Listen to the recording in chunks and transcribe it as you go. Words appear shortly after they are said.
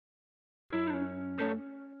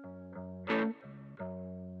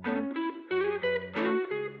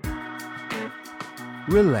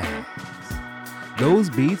relax. Those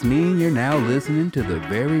beats mean you're now listening to the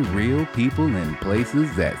very real people and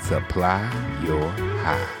places that supply your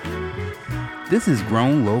high. This is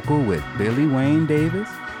Grown Local with Billy Wayne Davis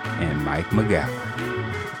and Mike McGowan.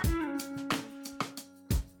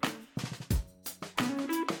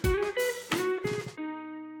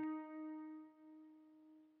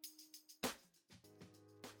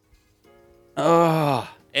 Oh,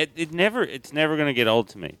 it's never going to get old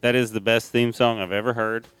to me. That is the best theme song I've ever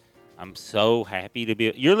heard. I'm so happy to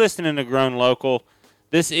be. You're listening to Grown Local.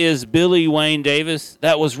 This is Billy Wayne Davis.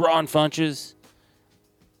 That was Ron Funches.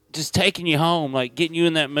 Just taking you home, like getting you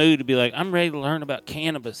in that mood to be like, I'm ready to learn about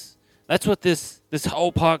cannabis. That's what this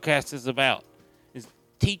whole podcast is about, is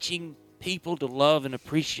teaching people to love and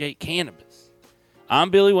appreciate cannabis. I'm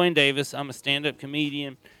Billy Wayne Davis. I'm a stand-up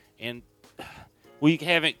comedian, and we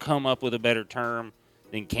haven't come up with a better term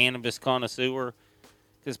than cannabis connoisseur,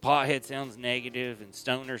 because pothead sounds negative and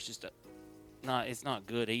stoner's just it's not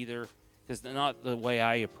good either, because they're not the way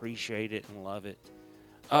I appreciate it and love it.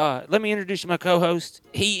 Let me introduce my co-host.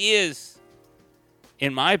 He is,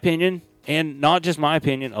 in my opinion, and not just my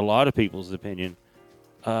opinion, a lot of people's opinion,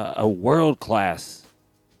 a world-class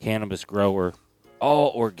cannabis grower,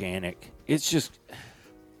 all organic. It's just,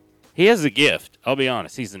 he has a gift. I'll be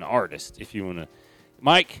honest. He's an artist, if you want to.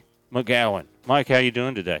 Mike McGowan. Mike, how you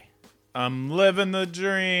doing today? I'm living the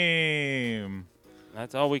dream.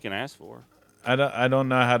 That's all we can ask for. I don't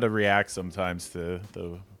know how to react sometimes to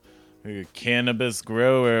the cannabis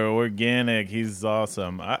grower, organic. He's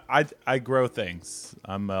awesome. I grow things.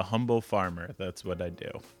 I'm a humble farmer. That's what I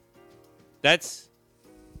do.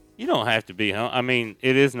 You don't have to be humble. I mean,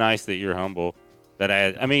 it is nice that you're humble.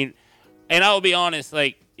 And I'll be honest,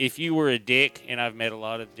 like, if you were a dick, and I've met a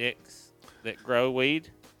lot of dicks that grow weed,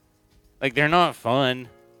 like, they're not fun.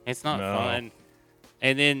 It's not fun.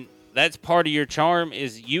 And then that's part of your charm,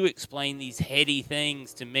 is you explain these heady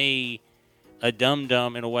things to me, a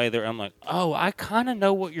dum-dum, in a way that I'm like, oh, I kind of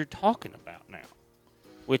know what you're talking about now,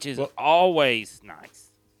 which is always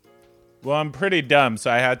nice. Well, I'm pretty dumb,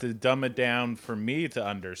 so I had to dumb it down for me to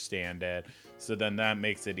understand it. So then that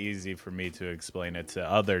makes it easy for me to explain it to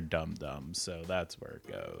other dum-dums. So that's where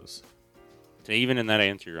it goes. So even in that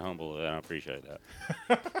answer, you're humble, and I appreciate that.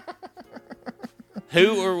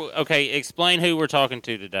 Explain who we're talking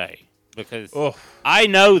to today, because I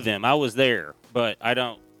know them. I was there, but I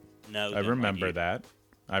don't know them.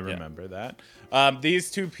 I remember that.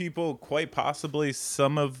 These two people, quite possibly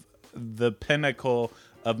some of the pinnacle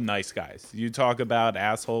of nice guys. You talk about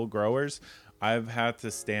asshole growers. I've had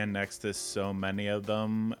to stand next to so many of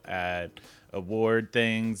them at award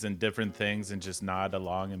things and different things and just nod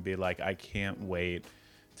along and be like, I can't wait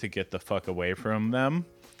to get the fuck away from them.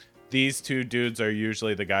 These two dudes are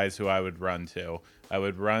usually the guys who I would run to. I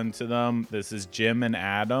would run to them. This is Jim and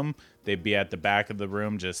Adam. They'd be at the back of the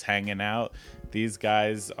room just hanging out. These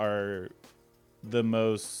guys are the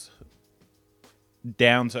most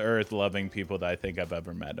down-to-earth loving people that I think I've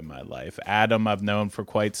ever met in my life. Adam I've known for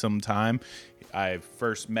quite some time. I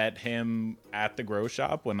first met him at the grow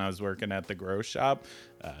shop when I was working at the grow shop.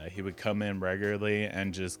 He would come in regularly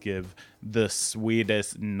and just give the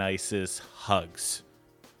sweetest, nicest hugs.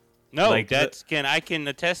 No, I can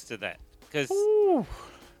attest to that, because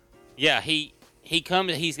he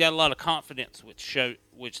comes. He's got a lot of confidence,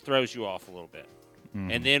 which throws you off a little bit.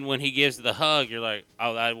 And then when he gives the hug, you're like,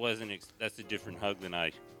 oh, that's a different hug than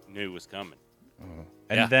I knew was coming.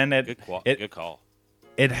 And then good call.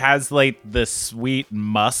 It has like the sweet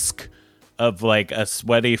musk of like a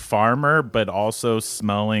sweaty farmer, but also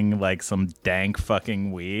smelling like some dank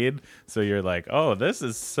fucking weed. So you're like, oh, this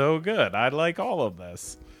is so good. I like all of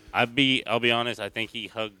this. I'll be honest. I think he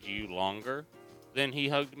hugged you longer than he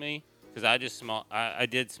hugged me, because I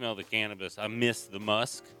did smell the cannabis. I missed the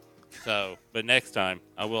musk. So, but next time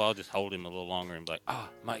I'll just hold him a little longer and be like,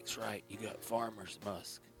 Mike's right. You got farmer's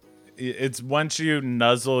musk. It's once you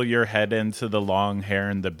nuzzle your head into the long hair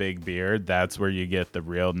and the big beard, that's where you get the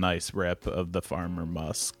real nice rip of the farmer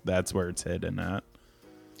musk. That's where it's hidden at.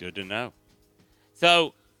 Good to know.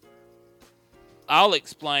 So, I'll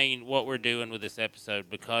explain what we're doing with this episode,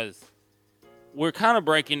 because we're kind of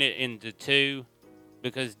breaking it into two,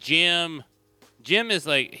 because Jim is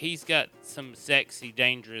like, he's got some sexy,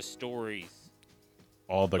 dangerous stories.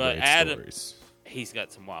 All the great stories. He's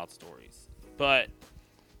got some wild stories. But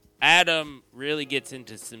Adam really gets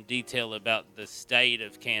into some detail about the state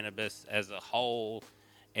of cannabis as a whole,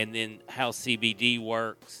 and then how CBD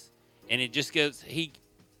works. And it just goes,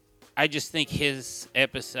 I just think his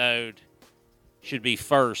episode should be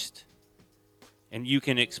first, and you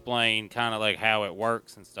can explain kind of like how it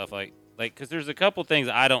works and stuff like Like, because there's a couple things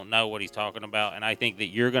I don't know what he's talking about, and I think that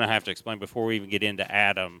you're going to have to explain before we even get into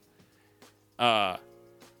Adam.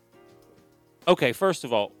 Okay, first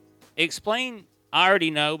of all, explain. I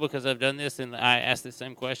already know because I've done this, and I asked the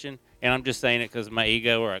same question, and I'm just saying it because of my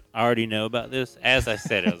ego, or I already know about this. As I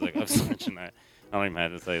said it, I was like, I'm switching that. I don't even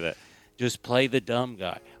have to say that. Just play the dumb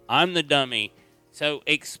guy. I'm the dummy. So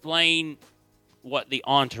explain what the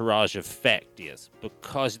entourage effect is,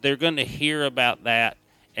 because they're going to hear about that,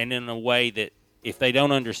 and in a way that if they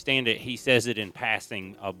don't understand it, he says it in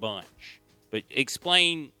passing a bunch. But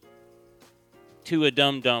explain to a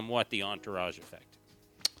dum-dum what the entourage effect is.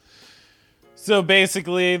 So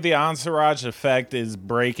basically, the entourage effect is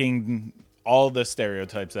breaking all the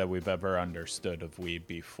stereotypes that we've ever understood of weed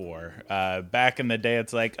before. Back in the day,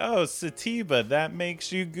 it's like, oh, sativa, that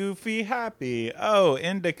makes you goofy happy. Oh,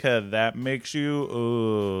 indica, that makes you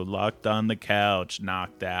locked on the couch,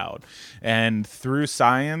 knocked out. And through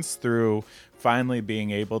science, through finally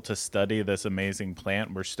being able to study this amazing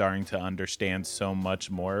plant, we're starting to understand so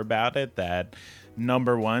much more about it that,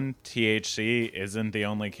 number one, THC isn't the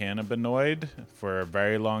only cannabinoid. For a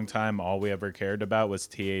very long time, all we ever cared about was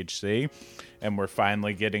THC. And we're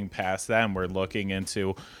finally getting past that, and we're looking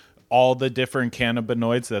into all the different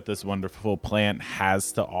cannabinoids that this wonderful plant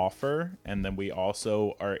has to offer. And then we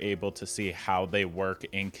also are able to see how they work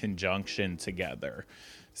in conjunction together.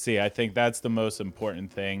 See, I think that's the most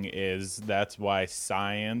important thing, is that's why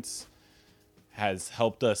science has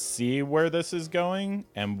helped us see where this is going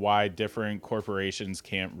and why different corporations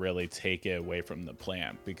can't really take it away from the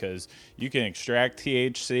plant, because you can extract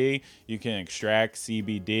THC, you can extract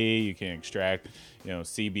CBD, you can extract,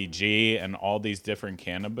 CBG and all these different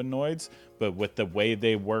cannabinoids, but with the way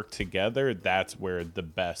they work together, that's where the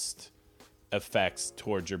best effects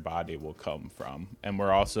towards your body will come from. And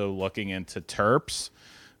we're also looking into terps.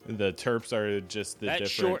 The terps are just the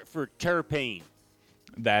That's different... short for terpene.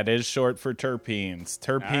 That is short for terpenes.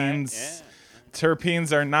 Terpenes, right, yeah.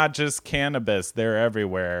 Terpenes are not just cannabis; they're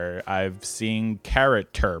everywhere. I've seen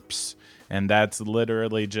carrot terps, and that's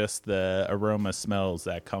literally just the aroma smells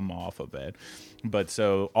that come off of it. But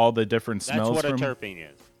so all the different smells. That's what a terpene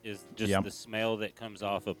is just the smell that comes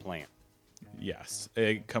off a plant. Yes,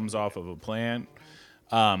 it comes off of a plant.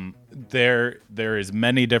 There is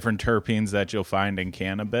many different terpenes that you'll find in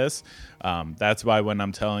cannabis. That's why when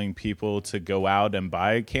I'm telling people to go out and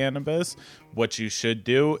buy cannabis, what you should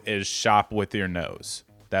do is shop with your nose.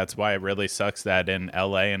 That's why it really sucks that in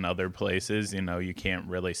LA and other places, you can't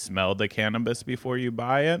really smell the cannabis before you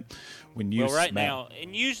buy it. When you now,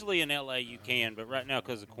 and usually in LA you can, but right now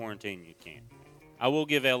because of quarantine you can't. I will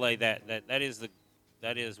give LA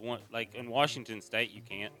that is one, like in Washington State you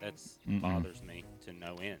can't. That's bothers me to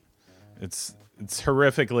no end. It's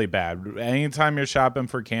horrifically bad. Anytime you're shopping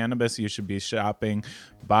for cannabis, you should be shopping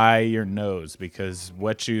by your nose, because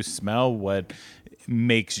what you smell, what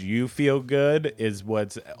makes you feel good, is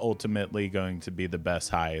what's ultimately going to be the best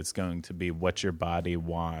high. It's going to be what your body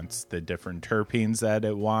wants, the different terpenes that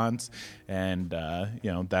it wants, and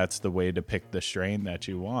that's the way to pick the strain that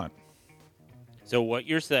you want. So what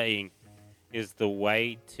you're saying is the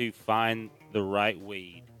way to find the right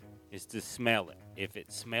weed is to smell it. If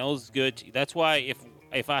it smells good, that's why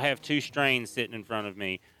if I have two strains sitting in front of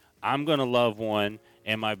me, I'm going to love one,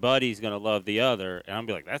 and my buddy's going to love the other, and I'm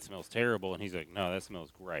going to be like, that smells terrible, and he's like, no, that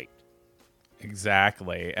smells great.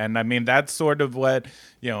 Exactly. And I mean, that's sort of what,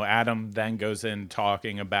 Adam then goes in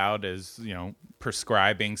talking about is,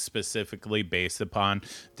 prescribing specifically based upon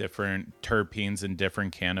different terpenes and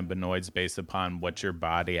different cannabinoids based upon what your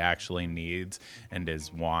body actually needs and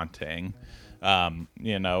is wanting.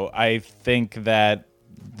 I think that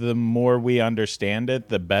the more we understand it,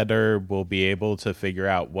 the better we'll be able to figure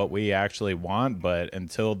out what we actually want. But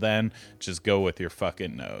until then, just go with your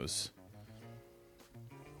fucking nose.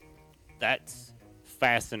 That's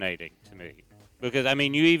fascinating to me, because I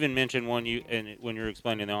mean, you even mentioned when you're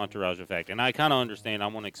explaining the entourage effect, and I kind of understand. I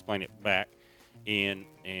want to explain it back in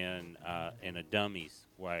a dummy's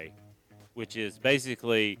way, which is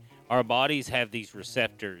basically our bodies have these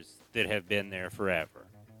receptors that have been there forever,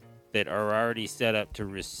 that are already set up to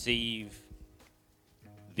receive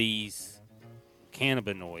these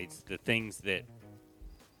cannabinoids, the things that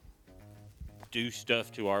do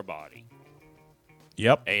stuff to our body.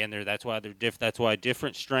 Yep. And that's why they're That's why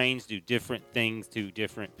different strains do different things to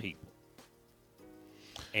different people.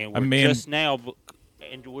 And we're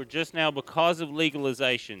just now, because of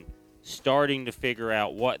legalization, starting to figure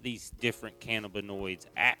out what these different cannabinoids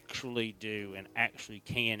actually do and actually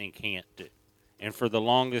can and can't do. And for the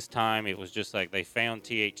longest time, it was just like they found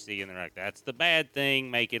THC and they're like, that's the bad thing,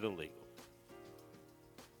 make it illegal.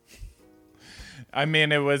 I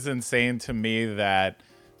mean, it was insane to me that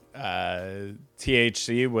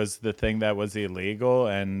THC was the thing that was illegal,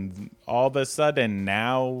 and all of a sudden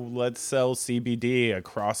now let's sell CBD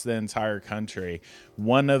across the entire country.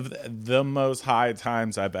 One of the most high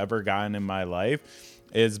times I've ever gotten in my life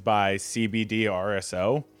is by CBD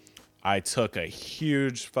RSO. I took a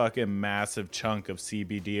huge fucking massive chunk of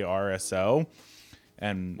CBD RSO.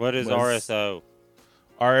 And what is RSO?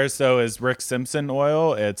 RSO is Rick Simpson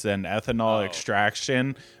oil. It's an ethanol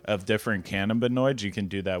extraction of different cannabinoids. You can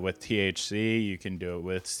do that with THC. You can do it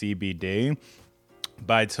with CBD.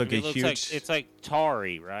 But I took a huge... it's like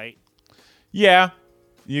Tari, right? Yeah.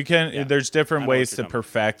 You can. Yeah. There's different ways to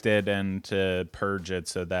perfect it and to purge it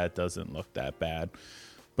so that it doesn't look that bad.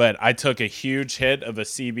 But I took a huge hit of a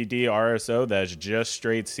CBD RSO that's just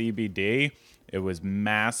straight CBD. It was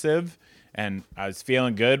massive. And I was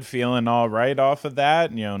feeling good, feeling all right off of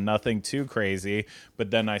that. You know, nothing too crazy. But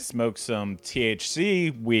then I smoked some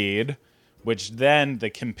THC weed, which then the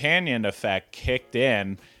companion effect kicked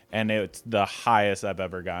in. And it's the highest I've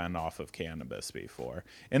ever gotten off of cannabis before.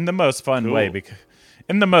 In the most fun way. Because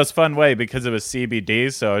it was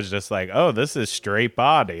CBD. So I was just like, oh, this is straight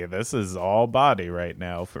body. This is all body right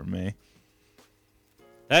now for me.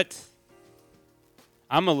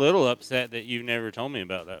 I'm a little upset that you've never told me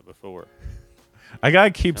about that before. I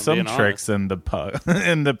gotta keep some tricks in the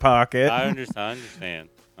pocket. I understand.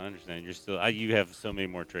 You're still. You have so many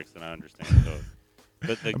more tricks than I understand. So,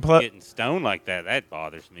 but getting stoned like that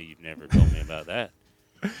bothers me. You've never told me about that.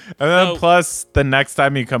 And then plus, the next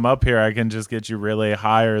time you come up here, I can just get you really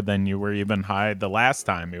higher than you were even high the last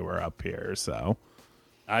time you were up here. So,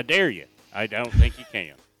 I dare you. I don't think you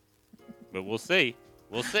can, but we'll see.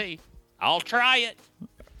 I'll try it.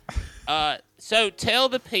 So tell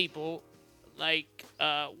the people,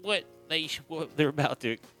 what they're about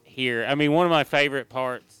to hear. I mean, one of my favorite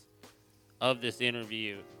parts of this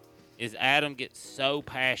interview is Adam gets so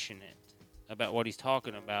passionate about what he's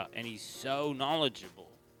talking about, and he's so knowledgeable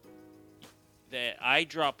that I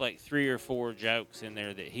drop like 3 or 4 jokes in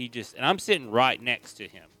there that he just, and I'm sitting right next to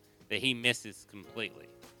him, that he misses completely.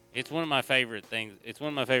 It's one of my favorite things. It's one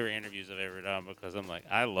of my favorite interviews I've ever done because I'm like,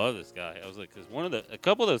 I love this guy. I was like, because a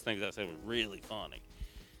couple of those things I said were really funny.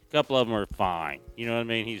 A couple of them are fine. You know what I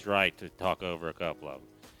mean? He's right to talk over a couple of them.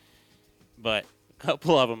 But a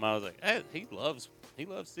couple of them, I was like, hey, he loves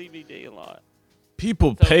CBD a lot.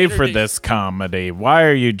 People pay for this comedy. Why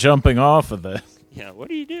are you jumping off of this? Yeah,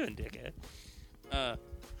 what are you doing, dickhead?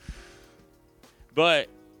 But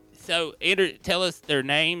so tell us their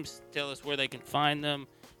names. Tell us where they can find them.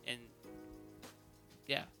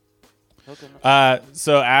 Yeah.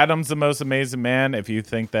 So Adam's the most amazing man. If you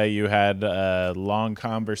think that you had a long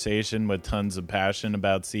conversation with tons of passion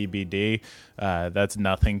about CBD, that's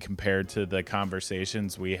nothing compared to the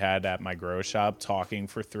conversations we had at my grow shop, talking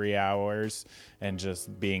for 3 hours and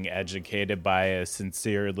just being educated by a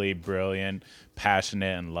sincerely brilliant,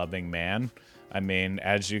 passionate, and loving man. I mean,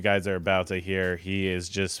 as you guys are about to hear, he is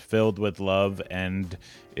just filled with love and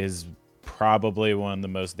is probably one of the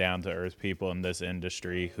most down-to-earth people in this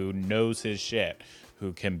industry, who knows his shit,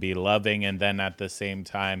 who can be loving and then at the same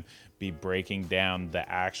time be breaking down the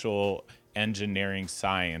actual engineering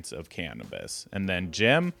science of cannabis. And then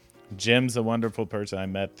Jim's a wonderful person I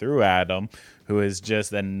met through Adam, who is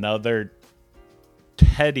just another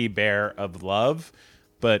teddy bear of love,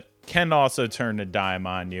 but can also turn a dime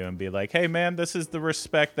on you and be like, hey man, this is the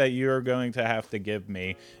respect that you're going to have to give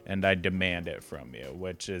me, and I demand it from you,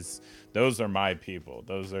 those are my people.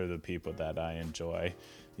 Those are the people that I enjoy,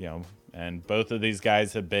 and both of these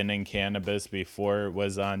guys have been in cannabis before it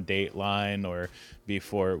was on Dateline or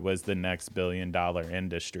before it was the next billion-dollar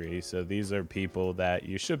industry. So these are people that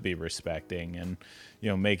you should be respecting and,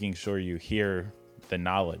 making sure you hear the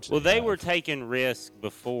knowledge. Well, they were taking risks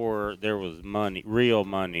before there was real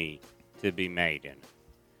money to be made in it.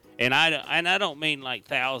 And I don't mean like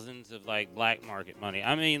thousands of like black market money.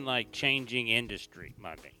 I mean like changing industry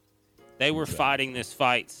money. They were fighting this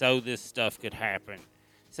fight so this stuff could happen.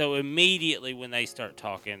 So immediately when they start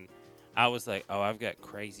talking, I was like, oh, I've got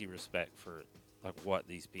crazy respect for like what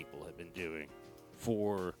these people have been doing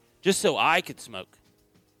for just so I could smoke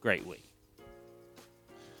great weed.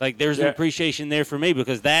 Like, there's an appreciation there for me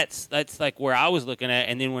because that's like where I was looking at.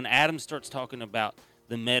 And then when Adam starts talking about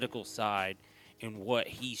the medical side and what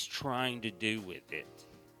he's trying to do with it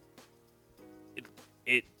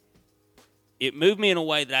moved me in a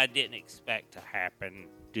way that I didn't expect to happen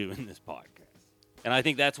doing this podcast. And I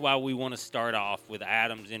think that's why we want to start off with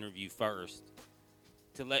Adam's interview first,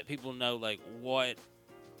 to let people know, like, what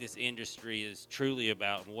this industry is truly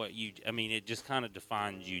about and it just kind of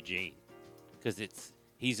defines Eugene. Because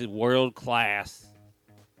He's a world class,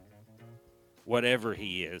 whatever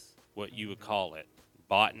he is, what you would call it,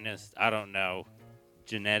 botanist, I don't know,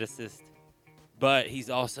 geneticist. But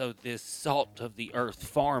he's also this salt of the earth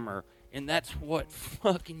farmer, and that's what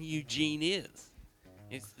fucking Eugene is.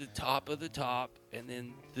 It's the top of the top and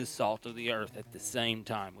then the salt of the earth at the same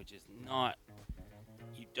time, which is not,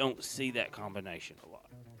 you don't see that combination a lot.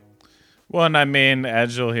 Well, and I mean,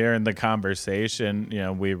 as you'll hear in the conversation,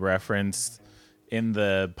 we referenced in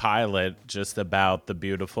the pilot just about the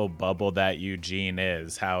beautiful bubble that Eugene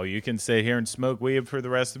is, how you can sit here and smoke weed for the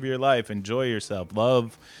rest of your life, enjoy yourself,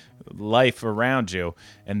 love life around you.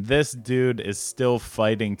 And this dude is still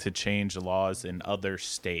fighting to change laws in other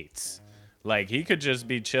states. Like, he could just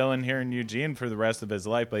be chilling here in Eugene for the rest of his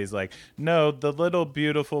life, but he's like, no, the little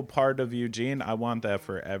beautiful part of Eugene, I want that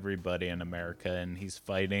for everybody in America. And he's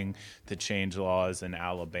fighting to change laws in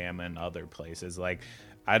Alabama and other places. Like,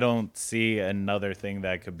 I don't see another thing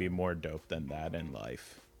that could be more dope than that in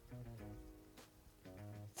life.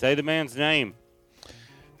 Say the man's name.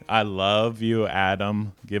 I love you,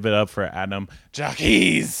 Adam. Give it up for Adam. Jacques!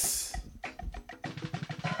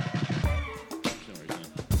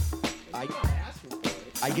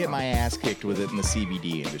 I get my ass kicked with it in the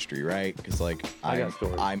CBD industry, right? Because I'm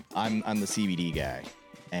the CBD guy,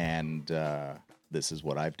 and this is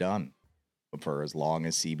what I've done for as long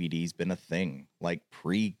as CBD's been a thing. Like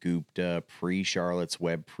pre-Gupta, pre-Charlotte's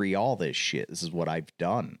Web, pre-all this shit. This is what I've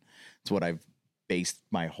done. It's what I've based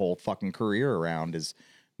my whole fucking career around, is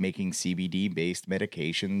making CBD-based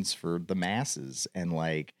medications for the masses. And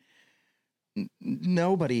like,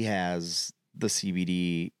 nobody has the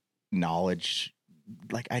CBD knowledge.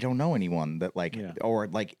 Like, I don't know anyone that or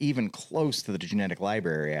like even close to the genetic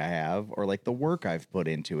library I have, or like the work I've put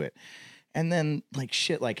into it. And then like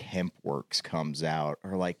shit like HempWorks comes out,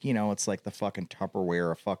 or like, it's like the fucking Tupperware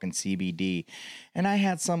of fucking CBD. And I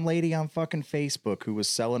had some lady on fucking Facebook who was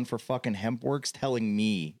selling for fucking HempWorks telling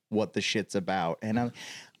me what the shit's about. And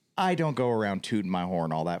I don't go around tooting my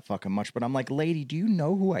horn all that fucking much, but I'm like, lady, do you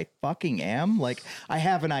know who I fucking am? Like, I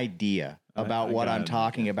have an idea about what I'm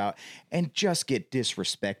talking about, and just get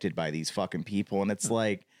disrespected by these fucking people. And it's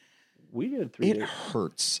like, we did 3 it days.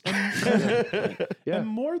 hurts. And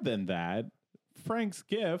more than that, Frank's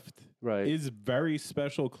gift is very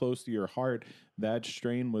special, close to your heart. That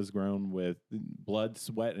strain was grown with blood,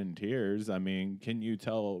 sweat, and tears. I mean, can you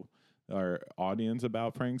tell our audience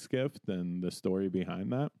about Frank's gift and the story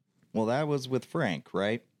behind that? Well, that was with Frank,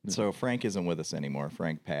 right? Mm-hmm. So Frank isn't with us anymore.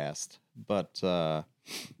 Frank passed, but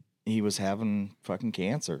he was having fucking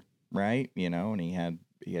cancer, right? And he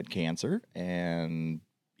had cancer, and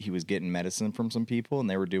he was getting medicine from some people, and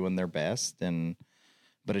they were doing their best,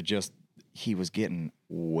 but he was getting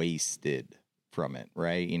wasted from it,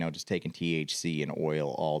 right? Just taking THC and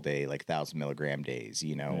oil all day, like 1,000 milligram days,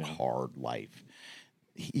 hard life.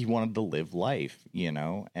 He wanted to live life,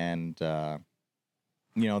 and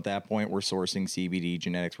at that point we're sourcing CBD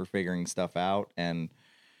genetics, we're figuring stuff out, and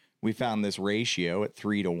we found this ratio at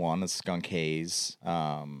 3-to-1 of skunk haze.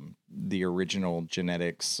 The original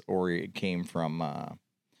genetics, or it came from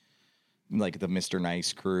like the Mr.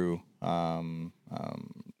 Nice crew.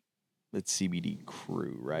 It's CBD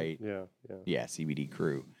crew, right? Yeah, CBD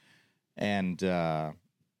crew. And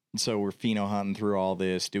so we're pheno hunting through all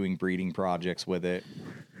this, doing breeding projects with it.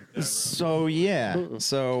 So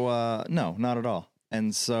no, not at all.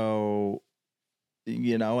 And so,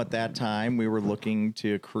 at that time we were looking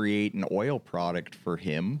to create an oil product for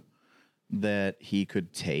him that he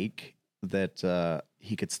could take, that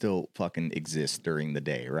he could still fucking exist during the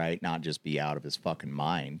day, right? Not just be out of his fucking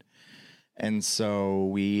mind. And so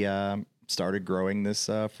we started growing this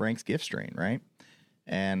Frank's gift strain, right?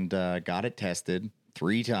 And got it tested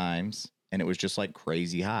 3 times, and it was just like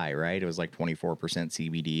crazy high, right? It was like 24%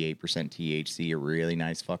 CBD, 8% THC, a really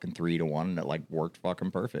nice fucking 3-to-1, and it like worked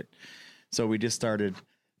fucking perfect. So we just started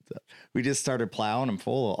plowing him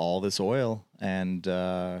full of all this oil, and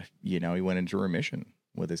he went into remission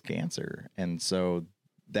with his cancer. And so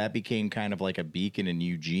that became kind of like a beacon in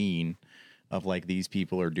Eugene of like, these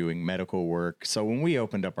people are doing medical work. So when we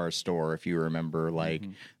opened up our store, if you remember, like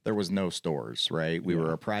there was no stores, right? We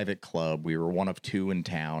were a private club. We were one of 2 in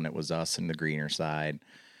town. It was us and the greener side.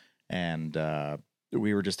 And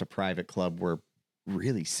we were just a private club where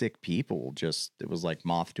really sick people it was like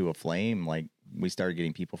moth to a flame. Like, we started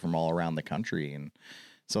getting people from all around the country. And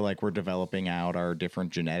so like, we're developing out our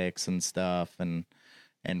different genetics and stuff. And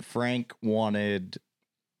Frank wanted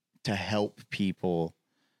to help people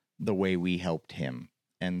the way we helped him.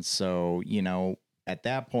 And so, at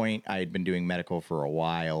that point I had been doing medical for a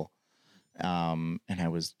while, And I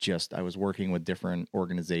was working with different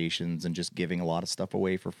organizations and just giving a lot of stuff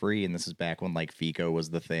away for free. And this is back when like FICO was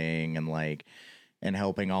the thing and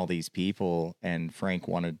helping all these people. And Frank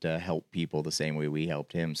wanted to help people the same way we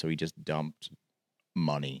helped him. So he just dumped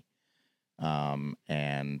money,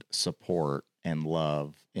 and support and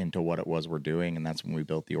love into what it was we're doing. And that's when we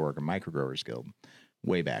built the Oregon Microgrowers Guild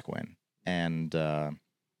way back when. And,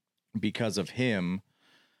 because of him,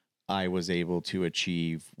 I was able to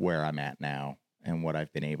achieve where I'm at now and what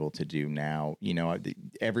I've been able to do now. You know,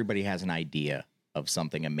 everybody has an idea of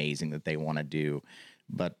something amazing that they want to do,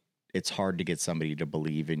 but it's hard to get somebody to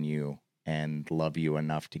believe in you and love you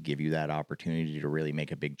enough to give you that opportunity to really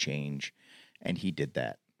make a big change. And he did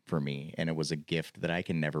that for me. And it was a gift that I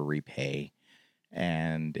can never repay.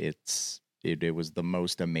 And it was the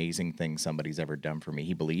most amazing thing somebody's ever done for me.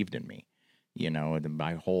 He believed in me, you know, and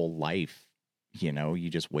my whole life, you know, you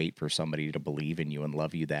just wait for somebody to believe in you and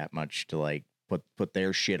love you that much to like put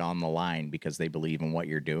their shit on the line because they believe in what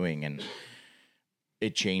you're doing. And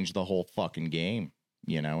it changed the whole fucking game.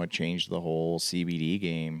 You know, it changed the whole CBD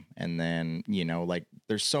game. And then, you know, like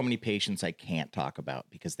there's so many patients I can't talk about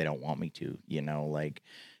because they don't want me to, you know, like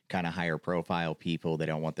kind of higher profile people. They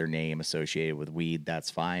don't want their name associated with weed. That's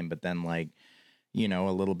fine. But then like, you know,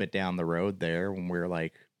 a little bit down the road there when we're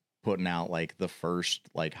like putting out like the first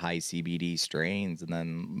like high CBD strains, and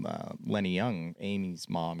then Lenny Young, Amy's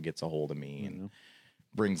mom, gets a hold of me and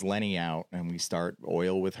brings Lenny out, and we start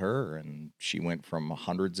oil with her, and she went from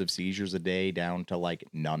hundreds of seizures a day down to like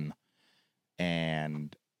none.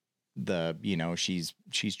 And you know, she's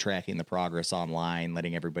tracking the progress online,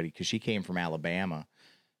 letting everybody, because she came from Alabama.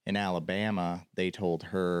 In Alabama, they told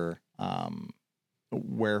her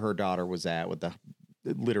where her daughter was at with the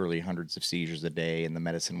literally hundreds of seizures a day, and the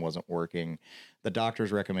medicine wasn't working. The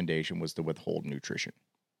doctor's recommendation was to withhold nutrition.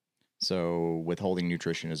 So withholding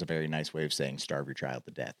nutrition is a very nice way of saying starve your child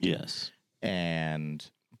to death. Yes. And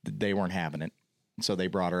they weren't having it. So they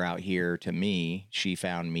brought her out here to me. She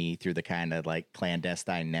found me through the kind of like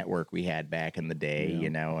clandestine network we had back in the day, you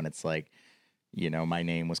know, and it's like, you know, my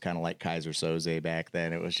name was kind of like Kaiser Soze back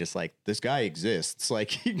then. It was just like, this guy exists.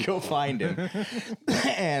 Like, you can go find him.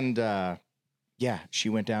 And yeah, she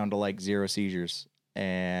went down to like 0 seizures.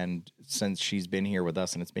 And since she's been here with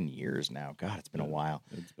us, and it's been years now, God, it's been a while.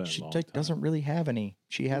 It's been she a long time. doesn't really have any.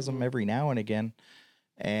 She has them every now and again.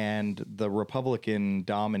 And the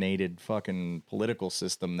Republican-dominated fucking political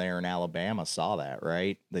system there in Alabama saw that,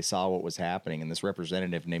 right? They saw what was happening, and this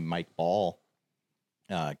representative named Mike Ball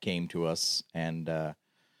came to us, and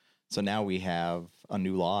so now we have a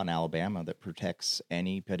new law in Alabama that protects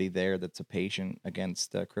anybody there that's a patient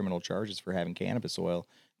against criminal charges for having cannabis oil.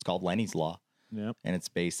 It's called Lenny's Law. Yep. And it's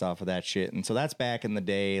based off of that shit. And so that's back in the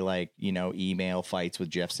day, like, you know, email fights with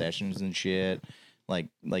Jeff Sessions and shit. Like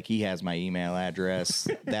he has my email address.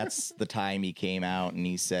 That's the time he came out and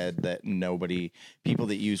he said that people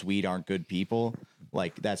that use weed aren't good people.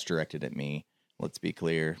 Like, that's directed at me. Let's be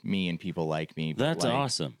clear. Me and people like me. That's like,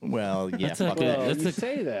 awesome. Well, yeah. That's You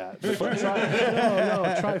say that. But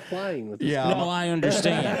try flying with this. Yeah. No, I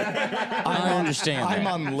understand. I understand. I'm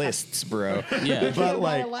that. on lists, bro. Yeah. But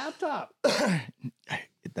like a laptop.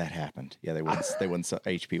 that happened. Yeah, they wouldn't sell,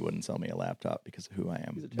 HP wouldn't sell me a laptop because of who I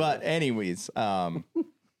am. But anyways,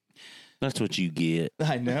 That's what you get.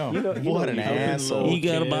 I know. What an asshole. You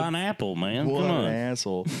got to buy an apple, man. What Come an on.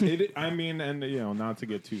 asshole. I mean, and you know, not to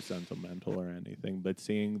get too sentimental or anything, but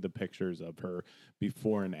seeing the pictures of her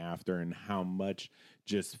before and after, and how much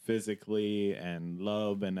just physically and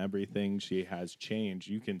love and everything she has changed,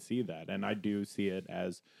 you can see that. And I do see it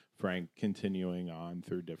as Frank continuing on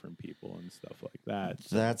through different people and stuff like that.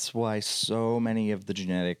 So. That's why so many of the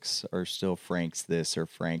genetics are still Frank's this or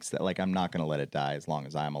Frank's that. Like, I'm not going to let it die as long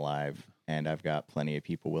as I'm alive. And I've got plenty of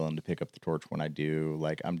people willing to pick up the torch when I do.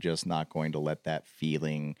 Like, I'm just not going to let that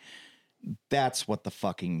feeling. That's what the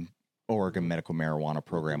fucking Oregon medical marijuana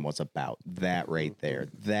program was about. That right there.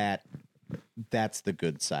 That's the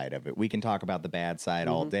good side of it. We can talk about the bad side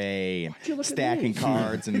all day and stacking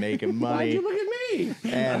cards and making money. Why'd you look at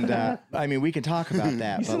me? And I mean, we can talk about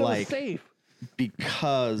that, but like, safe.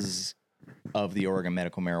 because of the Oregon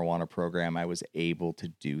medical marijuana program, I was able to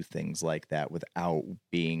do things like that without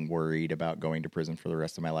being worried about going to prison for the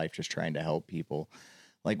rest of my life, just trying to help people.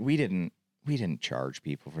 Like, we didn't charge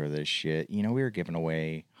people for this shit. You know, we were giving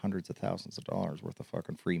away hundreds of thousands of dollars worth of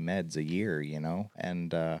fucking free meds a year, you know?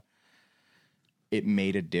 And it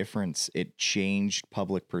made a difference. It changed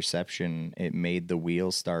public perception. It made the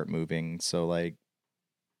wheels start moving. So, like,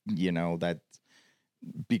 you know, that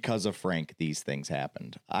because of Frank, these things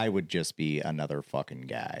happened. I would just be another fucking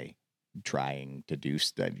guy trying to do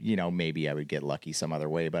stuff. Maybe I would get lucky some other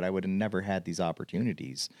way, but I would have never had these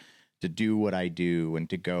opportunities to do what I do and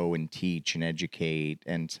to go and teach and educate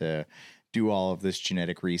and to do all of this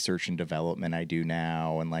genetic research and development I do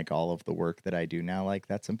now and like all of the work that I do now. Like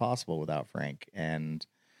that's impossible without Frank. And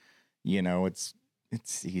he's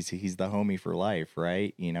the homie for life,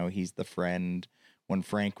 right? He's the friend. When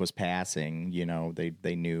Frank was passing,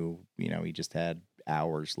 they knew, he just had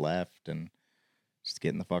hours left and just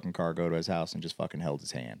get in the fucking car, go to his house and just fucking held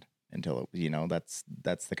his hand until it,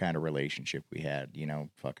 that's the kind of relationship we had,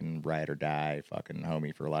 fucking ride or die, fucking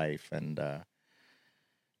homie for life. And,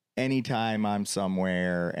 anytime I'm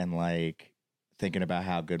somewhere and like thinking about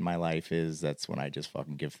how good my life is, that's when I just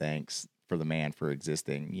fucking give thanks for the man for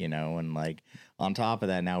existing, and like on top of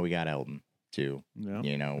that, now we got Elton too.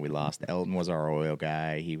 Yeah. We lost Elton was our oil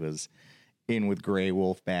guy. He was in with Grey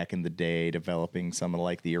Wolf back in the day, developing some of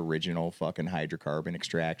like the original fucking hydrocarbon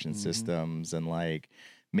extraction systems and like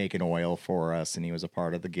making oil for us. And he was a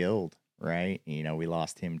part of the guild, right? We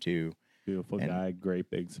lost him too. Beautiful guy, great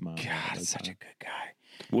big smile. God, such a good guy.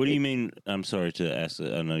 What do you mean? I'm sorry to ask.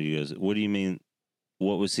 I know you guys. What do you mean?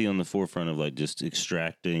 What was he on the forefront of, like just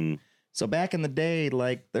extracting? So back in the day,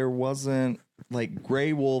 like there wasn't like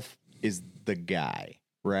Grey Wolf is the guy,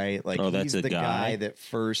 right? Like he's the guy that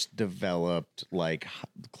first developed like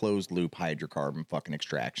closed loop hydrocarbon fucking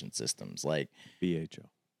extraction systems, like BHO.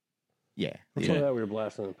 Yeah, Before that, we were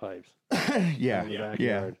blasting the pipes. Yeah.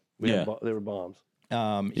 They were bombs.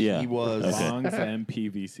 He was bongs and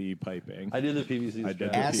PVC piping. I did the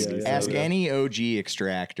PVC. Ask any OG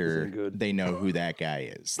extractor, they know who that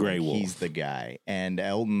guy is. Grey Wolf. He's the guy. And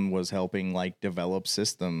Eldon was helping like develop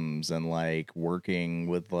systems and like working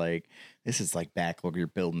with like, this is like back when you're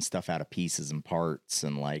building stuff out of pieces and parts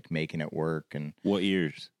and like making it work. And what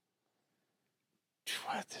years?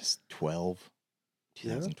 What is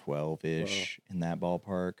 2012-ish in that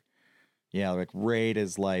ballpark. Yeah, like right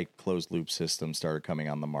as like closed loop systems started coming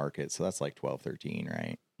on the market. So that's like 12, 13,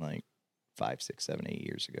 right? Like 5, 6, 7, 8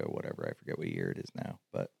 years ago, whatever. I forget what year it is now.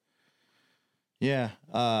 But yeah,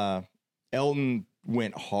 Elton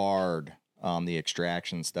went hard on the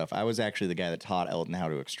extraction stuff. I was actually the guy that taught Elton how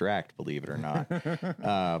to extract, believe it or not.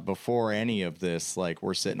 Before any of this, like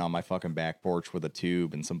we're sitting on my fucking back porch with a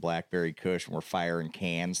tube and some Blackberry Kush and we're firing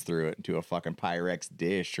cans through it into a fucking Pyrex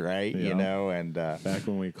dish, right? Yeah. And back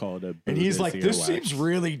when we called it, and he's like, "This seems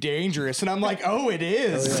really dangerous," and I'm like, "Oh, it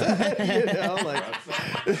is."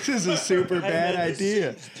 Like this is a super bad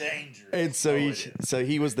idea. And so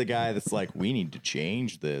he was the guy that's like, "We need to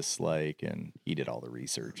change this," like, and he did all the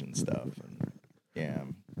research and stuff. And yeah,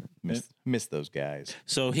 miss those guys.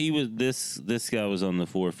 So he was this guy was on the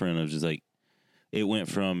forefront of just like it went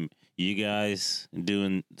from you guys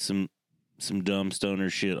doing some dumb stoner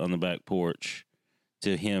shit on the back porch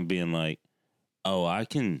to him being like, "Oh, I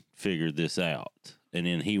can figure this out." And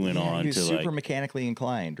then he went on he was to super mechanically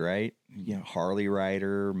inclined, right? Harley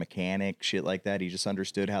rider, mechanic, shit like that. He just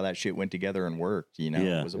understood how that shit went together and worked.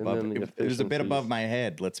 It was above. It was a bit above my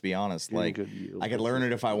head. Let's be honest. Like I could learn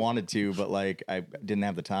it if I wanted to, but like I didn't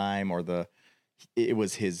have the time or it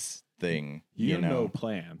was his thing. You know,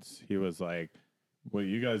 plants. He was like, "What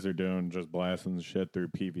you guys are doing, just blasting the shit through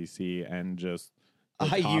PVC and just."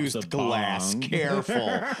 I used glass. Careful.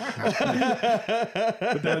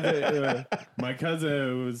 My cousin,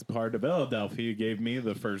 who was part of Philadelphia, gave me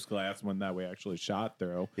the first glass one that we actually shot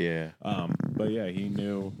through. Yeah. But yeah, he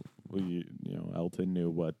knew. Elton knew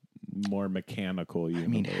what more mechanical. I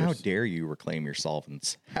mean, how dare you reclaim your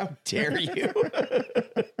solvents? How dare you?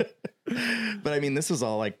 But I mean, this is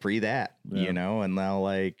all like pre that, and now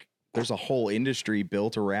like there's a whole industry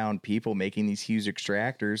built around people making these huge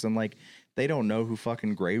extractors, and like. They don't know who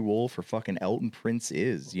fucking Grey Wolf or fucking Elton Prince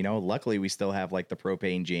is. Luckily we still have like the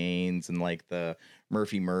Propane Janes and like the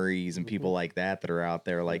Murphy Murrays and people like that are out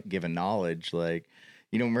there like giving knowledge. Like,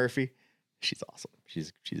 Murphy, she's awesome.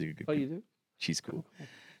 She's a good. Oh, you do? She's cool.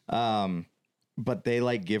 But they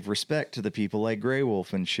like give respect to the people like Grey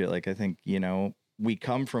Wolf and shit. Like I think we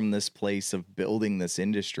come from this place of building this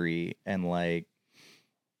industry and like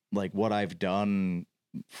what I've done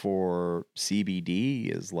for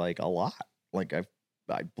CBD is like a lot. Like I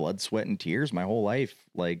blood, sweat, and tears my whole life.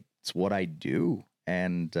 Like it's what I do,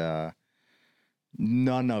 and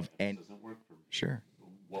none of and doesn't work for me. Sure.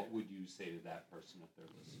 What would you say to that person if they're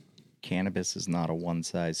listening? Cannabis is not a one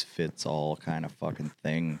size fits all kind of fucking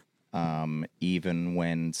thing. Even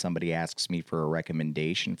when somebody asks me for a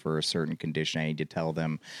recommendation for a certain condition, I need to tell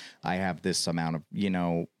them I have this amount of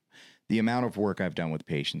the amount of work I've done with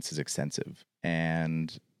patients is extensive,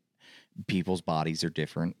 and people's bodies are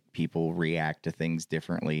different. people react to things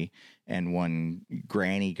differently. And when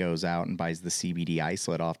Granny goes out and buys the CBD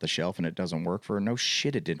isolate off the shelf and it doesn't work for her, no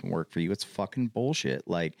shit, it didn't work for you. It's fucking bullshit.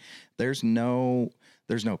 Like there's no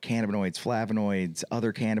cannabinoids, flavonoids,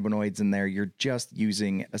 other cannabinoids in there. You're just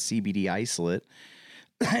using a CBD isolate.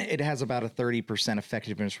 It has about a 30%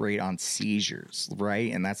 effectiveness rate on seizures,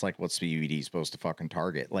 right? And that's like what CBD is supposed to fucking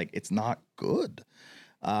target. Like it's not good.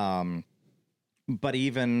 But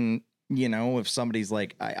even, you know, if somebody's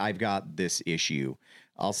like, I've got this issue,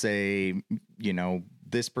 I'll say, you know,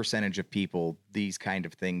 this percentage of people, these kind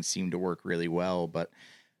of things seem to work really well. But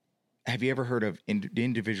have you ever heard of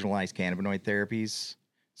individualized cannabinoid therapies?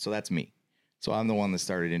 So that's me. So I'm the one that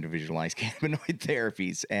started individualized cannabinoid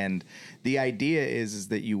therapies. And the idea is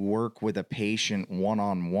that you work with a patient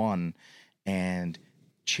one-on-one and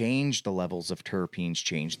change the levels of terpenes,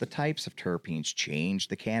 change the types of terpenes, change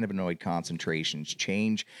the cannabinoid concentrations,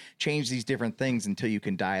 change these different things until you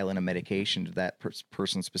can dial in a medication to that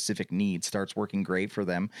person's specific needs, starts working great for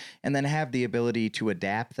them, and then have the ability to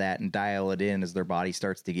adapt that and dial it in as their body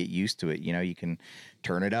starts to get used to it. You know, you can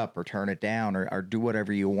turn it up or turn it down or do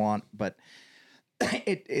whatever you want, but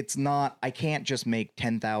it's not, I can't just make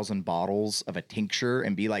 10,000 bottles of a tincture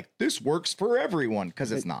and be like, this works for everyone,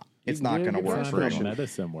 because it's not. It's not going to work for everyone.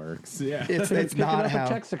 Medicine works. Yeah. It's not how.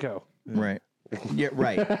 Texaco. Right. Yeah,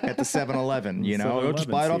 right. At the 7-Eleven, you know, 7-Eleven just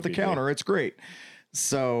buy it off the CBD. counter. It's great.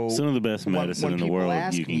 So Some of the best medicine when in the people world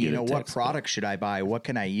ask you can me, get you know, at what Texaco. product should I buy? What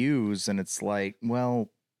can I use? And it's like,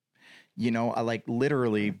 well, you know, I like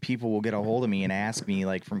literally people will get a hold of me and ask me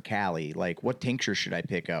like from Cali, like what tincture should I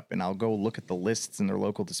pick up? And I'll go look at the lists in their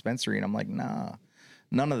local dispensary and I'm like, nah,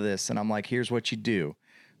 none of this. And I'm like, here's what you do.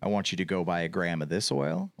 I want you to go buy a gram of this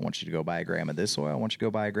oil. I want you to go buy a gram of this oil. I want you to go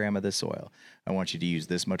buy a gram of this oil. I want you to use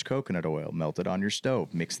this much coconut oil, melt it on your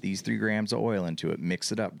stove, mix these 3 grams of oil into it,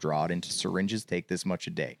 mix it up, draw it into syringes, take this much a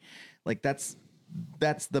day. Like that's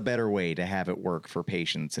the better way to have it work for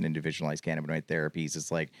patients and individualized cannabinoid therapies.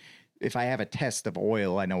 It's like, if I have a test of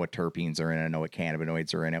oil, I know what terpenes are in it, I know what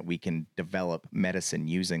cannabinoids are in it. We can develop medicine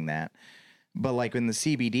using that. But like in the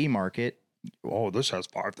CBD market, oh, this has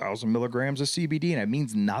 5,000 milligrams of CBD, and it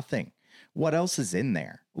means nothing. What else is in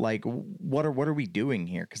there? Like, what are we doing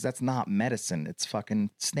here? Because that's not medicine. It's fucking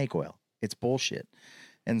snake oil. It's bullshit.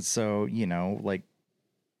 And so, you know, like,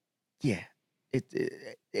 yeah,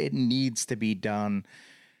 it needs to be done.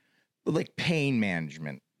 Like pain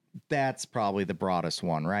management. That's probably the broadest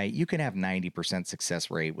one, right? You can have 90% success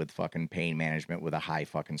rate with fucking pain management with a high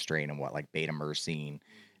fucking strain of what, like beta-myrcene.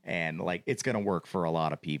 And like, it's going to work for a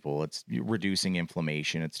lot of people. It's reducing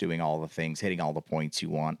inflammation. It's doing all the things, hitting all the points you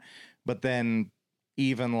want. But then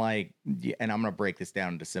even like, and I'm going to break this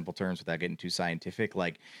down into simple terms without getting too scientific.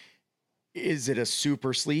 Like, is it a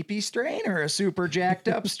super sleepy strain or a super jacked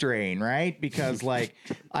up strain, right? Because like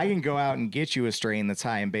I can go out and get you a strain that's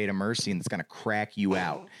high in beta-myrcene that's going to crack you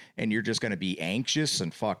out and you're just going to be anxious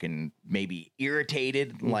and fucking maybe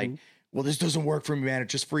irritated. Like, well, this doesn't work for me, man. It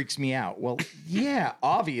just freaks me out. Well, yeah,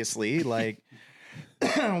 obviously, like,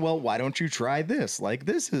 well, why don't you try this? Like,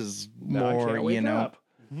 this is more, you know.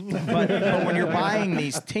 But when you're buying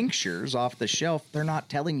these tinctures off the shelf, they're not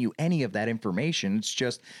telling you any of that information. It's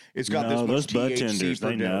just, it's got this much those butt THC tenders,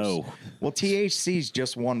 per they dose. know. Well, THC is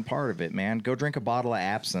just one part of it, man. Go drink a bottle of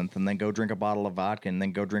absinthe and then go drink a bottle of vodka and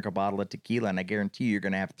then go drink a bottle of tequila. And I guarantee you're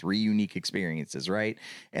going to have 3 unique experiences, right?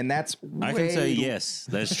 And that's I can say yes,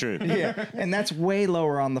 that's true. yeah, and that's way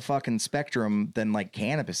lower on the fucking spectrum than like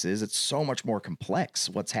cannabis is. It's so much more complex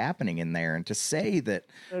what's happening in there. And to say that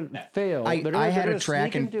Fail. I had a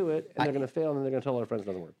track and do it, and they're going to fail, and then they're going to tell their friends it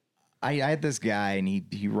doesn't work. I had this guy, and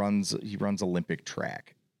he runs Olympic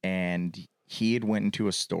track, and he had went into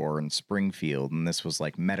a store in Springfield, and this was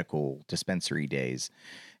like medical dispensary days,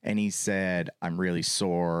 and he said, "I'm really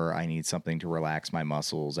sore. I need something to relax my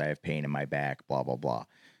muscles. I have pain in my back. Blah blah blah."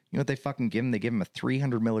 You know what they fucking give him? They give him a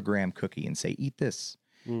 300 milligram cookie and say, "Eat this."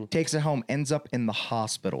 Takes it home, ends up in the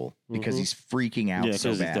hospital because he's freaking out Yeah, so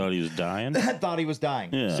because he bad. thought he was dying. Thought he was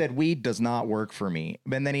dying. Yeah. Said weed does not work for me.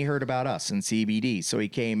 And then he heard about us and CBD. So he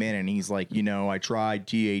came in and he's like, you know, I tried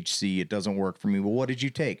THC. It doesn't work for me. Well, what did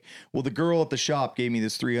you take? Well, the girl at the shop gave me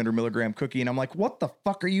this 300 milligram cookie. And I'm like, what the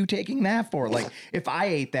fuck are you taking that for? Like, if I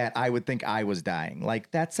ate that, I would think I was dying.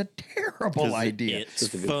 Like, that's a terrible idea. It's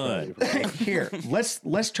fun. Here,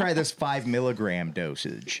 let's try this 5 milligram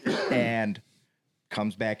dosage. And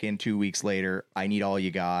comes back in 2 weeks later. I need all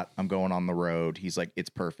you got. I'm going on the road. He's like, it's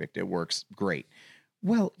perfect. It works great.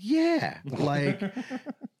 Well, yeah. Like,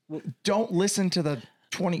 don't listen to the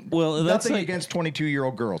Nothing against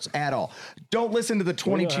 22-year-old girls at all. Don't listen to the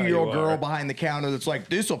 22-year-old girl behind the counter that's like,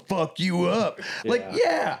 this will fuck you up.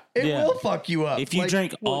 It will fuck you up. If you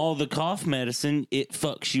drink all the cough medicine, it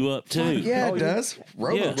fucks you up too. It does.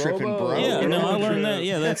 Tripping, bro. Yeah, no, I learned that.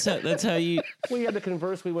 Yeah, that's how you. We had to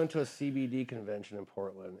converse. We went to a CBD convention in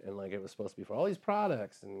Portland, and like it was supposed to be for all these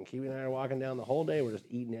products. And Kiwi and I are walking down the whole day. We're just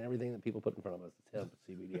eating everything that people put in front of us. It's hemp,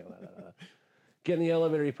 CBD, blah, blah, blah. Get in the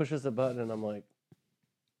elevator. He pushes the button, and I'm like.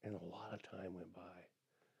 And a lot of time went by.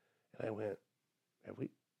 And I went, have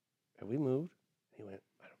we moved? He went,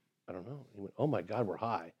 I don't know. He went, oh my God, we're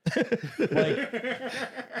high.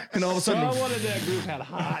 And all of a sudden, someone in that group had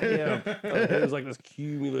high. Yeah. It was like this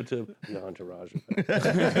cumulative entourage effect.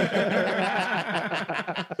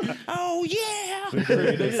 Oh yeah!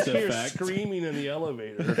 They just hear screaming in the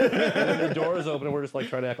elevator. And then the doors open and we're just like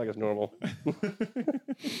trying to act like it's normal.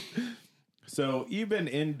 So even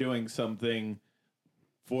in doing something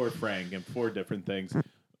for Frank and for different things,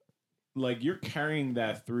 like you're carrying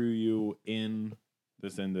that through you in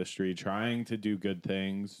this industry, trying to do good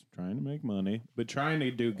things, trying to make money, but trying to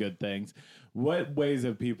do good things. What ways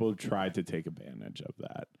have people tried to take advantage of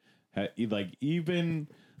that? Like even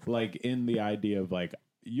like in the idea of like,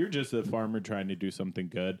 you're just a farmer trying to do something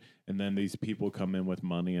good, and then these people come in with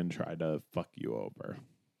money and try to fuck you over.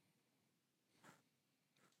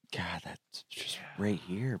 God, that's just right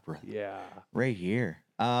here, brother. Yeah. Right here.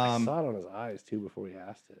 I saw it on his eyes, too, before he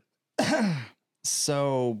asked it.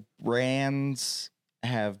 So brands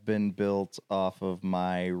have been built off of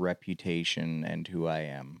my reputation and who I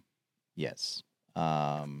am. Yes.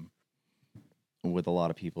 With a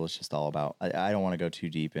lot of people, it's just all about, I don't want to go too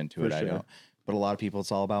deep into it. Sure. I don't. But a lot of people,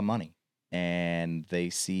 it's all about money. And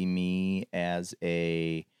they see me as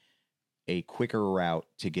a quicker route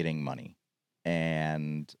to getting money.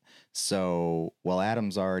 And so, well,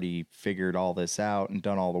 Adam's already figured all this out and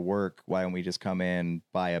done all the work. Why don't we just come in,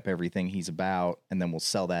 buy up everything he's about, and then we'll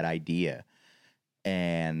sell that idea?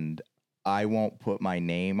 And I won't put my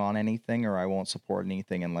name on anything, or I won't support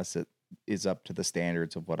anything unless it is up to the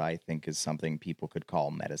standards of what I think is something people could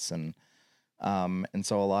call medicine. And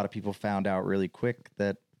so a lot of people found out really quick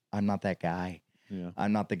that I'm not that guy. Yeah.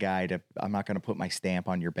 I'm not the guy I'm not going to put my stamp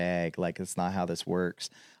on your bag. Like, that's not how this works.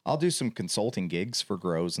 I'll do some consulting gigs for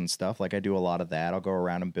grows and stuff. Like, I do a lot of that. I'll go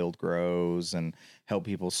around and build grows and help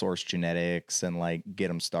people source genetics and like get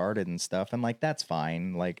them started and stuff. And like, that's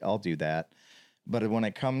fine. Like, I'll do that. But when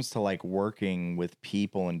it comes to like working with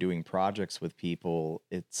people and doing projects with people,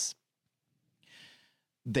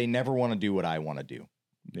 they never want to do what I want to do.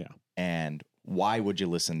 Yeah. And why would you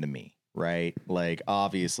listen to me? Right? Like,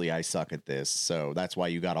 obviously I suck at this, so that's why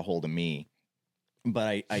you got a hold of me.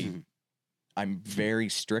 But I'm very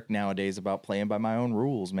strict nowadays about playing by my own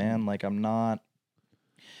rules, man. Like, I'm not.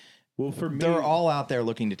 Well, for me, they're all out there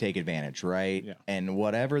looking to take advantage, right? Yeah. And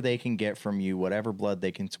whatever they can get from you, whatever blood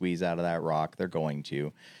they can squeeze out of that rock, they're going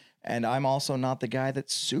to. And I'm also not the guy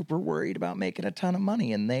that's super worried about making a ton of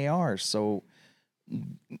money, and they are. So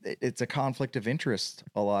it's a conflict of interest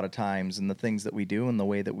a lot of times in the things that we do and the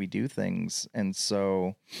way that we do things. And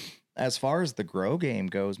so as far as the grow game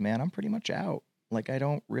goes, man, I'm pretty much out. Like, I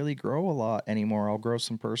don't really grow a lot anymore. I'll grow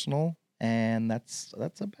some personal, and that's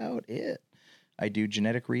about it. I do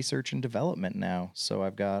genetic research and development now. So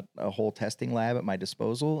I've got a whole testing lab at my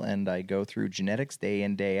disposal, and I go through genetics day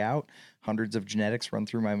in, day out. Hundreds of genetics run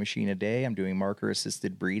through my machine a day. I'm doing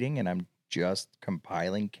marker-assisted breeding, and I'm just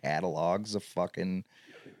compiling catalogs of fucking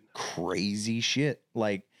crazy shit.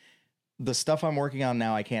 Like, the stuff I'm working on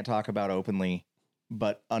now, I can't talk about openly,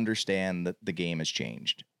 but understand that the game has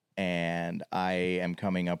changed. And I am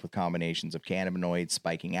coming up with combinations of cannabinoids,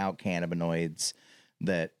 spiking out cannabinoids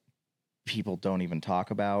that people don't even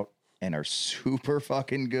talk about and are super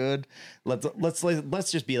fucking good.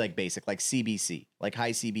 Let's just be like basic, like CBC, like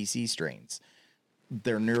high CBC strains.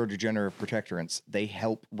 They're neurodegenerative protectorants. They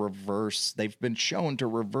help reverse. They've been shown to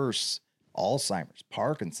reverse Alzheimer's,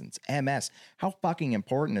 Parkinson's, MS. How fucking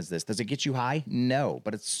important is this? Does it get you high? No,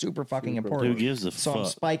 but it's super fucking important. Who gives a fuck? So I'm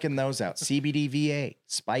spiking those out. CBD-VA,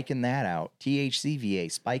 spiking that out. THC-VA,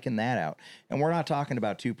 spiking that out. And we're not talking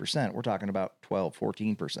about 2%. We're talking about 12,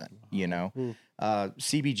 14%, you know?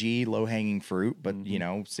 CBG, low-hanging fruit, but,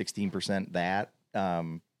 16% that.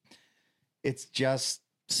 It's just...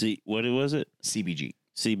 What was it? CBG.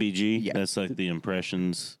 CBG? Yeah. That's like the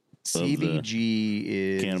impressions CBG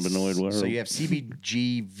is cannabinoid world. So you have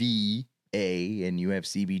CBGVA and you have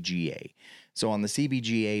CBGA. So on the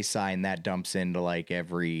CBGA side, that dumps into like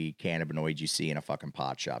every cannabinoid you see in a fucking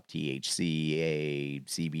pot shop. THCA,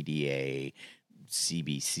 CBDA,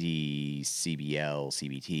 CBC, CBL,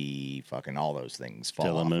 CBT, fucking all those things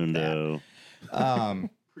fall off of Telemundo. that.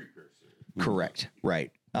 Correct.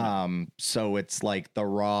 Right. So it's like the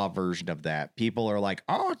raw version of that. People are like,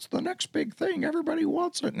 oh, it's the next big thing. Everybody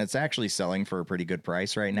wants it. And it's actually selling for a pretty good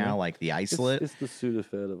price right now, like the isolate. It's the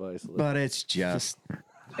Sudafed of isolate. But it's just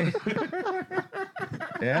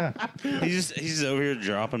yeah. He's just over here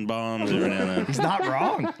dropping bombs every now and then. He's not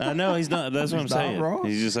wrong. I know he's not. That's what I'm He's not saying. wrong.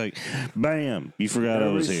 He's just like, bam! You forgot I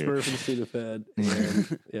was here. Smurfing Sudafed.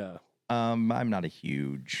 And, yeah. I'm not a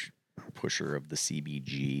huge pusher of the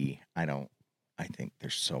CBG. I think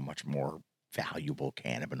there's so much more valuable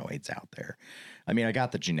cannabinoids out there. I mean, I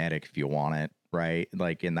got the genetic if you want it, right?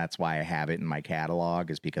 Like, and that's why I have it in my catalog,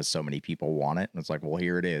 is because so many people want it. And it's like, well,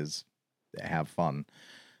 here it is. Have fun.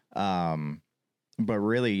 But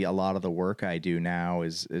really, a lot of the work I do now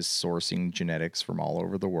is sourcing genetics from all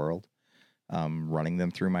over the world, running them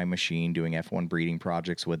through my machine, doing F1 breeding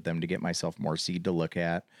projects with them to get myself more seed to look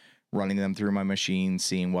at, running them through my machine,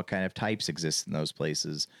 seeing what kind of types exist in those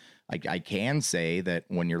places. I can say that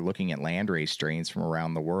when you're looking at landrace strains from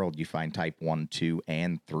around the world, you find type 1, 2,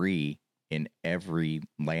 and 3 in every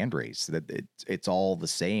landrace. That it's all the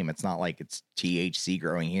same. It's not like it's THC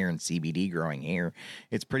growing here and CBD growing here.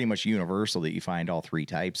 It's pretty much universal that you find all 3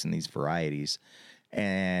 types in these varieties.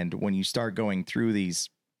 And when you start going through these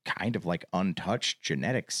kind of like untouched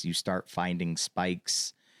genetics, you start finding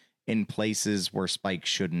spikes in places where spikes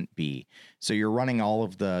shouldn't be. So you're running all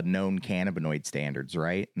of the known cannabinoid standards,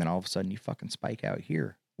 right? And then all of a sudden you fucking spike out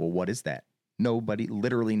here. Well, what is that?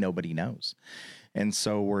 Literally nobody knows. And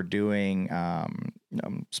so we're doing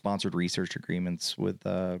sponsored research agreements with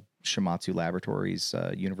Shimatsu Laboratories,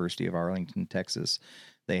 University of Arlington, Texas.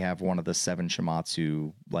 They have one of the 7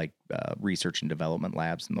 Shimatsu research and development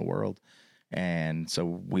labs in the world. And so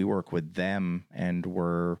we work with them, and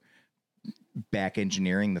we're back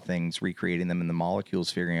engineering the things, recreating them in the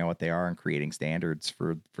molecules, figuring out what they are, and creating standards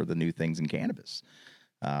for the new things in cannabis.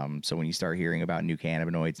 So when you start hearing about new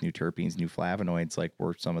cannabinoids, new terpenes, new flavonoids, like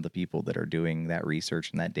we're some of the people that are doing that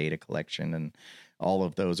research and that data collection, and all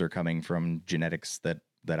of those are coming from genetics that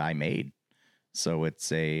I made. So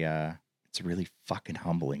it's really fucking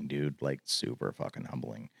humbling, dude, like super fucking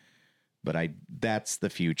humbling. But that's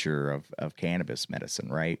the future of cannabis medicine,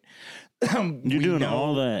 right? You're doing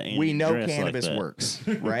all that. And we know dress cannabis like that. works,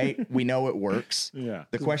 right? We know it works. Yeah.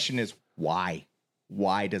 The question is why?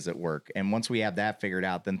 Why does it work? And once we have that figured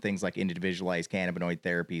out, then things like individualized cannabinoid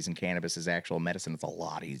therapies and cannabis as actual medicine, it's a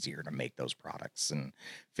lot easier to make those products and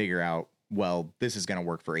figure out, well, this is going to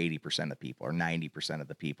work for 80% of people or 90% of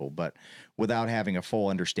the people. But without having a full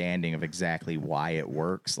understanding of exactly why it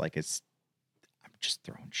works, I'm just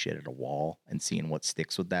throwing shit at a wall and seeing what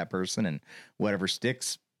sticks with that person, and whatever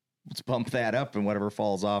sticks, let's pump that up, and whatever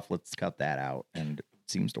falls off, let's cut that out. And it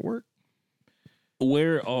seems to work.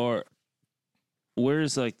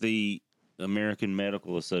 Where's like the American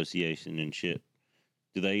Medical Association and shit?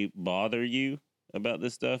 Do they bother you about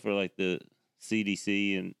this stuff, or like the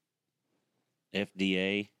CDC and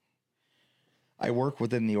FDA? I work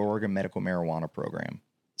within the Oregon Medical Marijuana Program.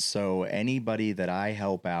 So anybody that I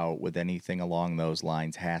help out with anything along those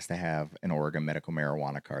lines has to have an Oregon Medical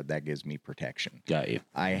Marijuana card. That gives me protection. Got you.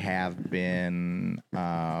 I have been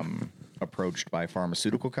approached by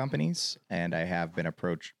pharmaceutical companies, and I have been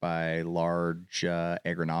approached by large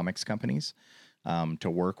agronomics companies to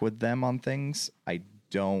work with them on things. I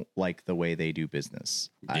don't like the way they do business.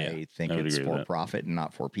 Yeah, I think I would it's agree with for that. profit and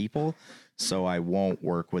not for people. So I won't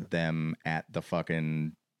work with them at the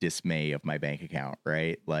fucking dismay of my bank account,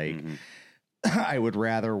 right? Like, I would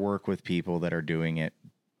rather work with people that are doing it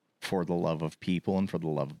for the love of people and for the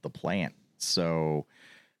love of the plant. So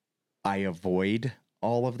I avoid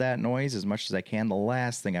all of that noise as much as I can. The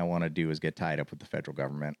last thing I want to do is get tied up with the federal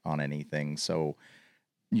government on anything. So,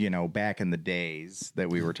 back in the days that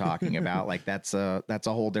we were talking about, like that's a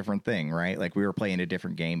whole different thing, right? Like we were playing a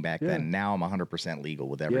different game back then. Now I'm 100% legal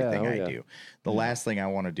with everything I do. The last thing I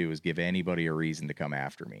want to do is give anybody a reason to come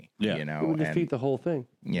after me. Yeah. It would defeat the whole thing.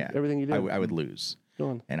 Yeah, Everything you do. I would lose.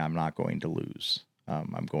 Go on. And I'm not going to lose.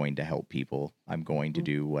 I'm going to help people. I'm going to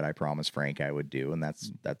do what I promised Frank I would do, and that's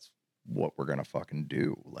what we're gonna fucking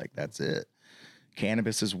do. Like, that's it.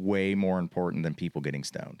 Cannabis is way more important than people getting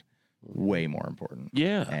stoned. Way more important.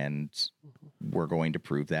 Yeah. And we're going to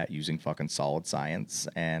prove that using fucking solid science.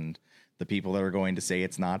 And the people that are going to say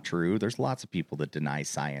it's not true, there's lots of people that deny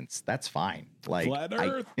science. That's fine. Like, Flat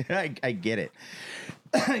Earth. I get it.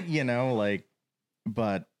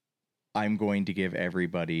 But I'm going to give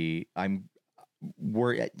everybody, and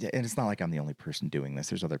it's not like I'm the only person doing this.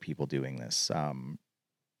 There's other people doing this.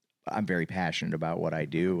 I'm very passionate about what I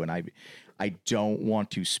do, and I don't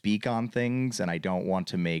want to speak on things, and I don't want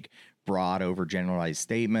to make broad, overgeneralized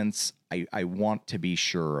statements. I want to be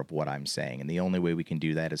sure of what I'm saying, and the only way we can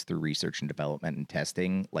do that is through research and development and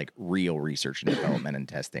testing, like real research and development and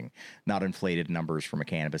testing, not inflated numbers from a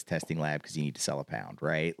cannabis testing lab because you need to sell a pound,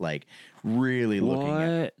 right? Like really looking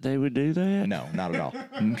at they would do that? No, not at all.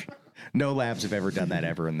 No labs have ever done that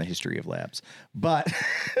ever in the history of labs. But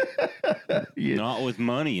not with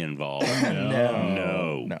money involved.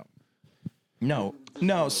 No.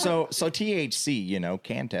 So THC,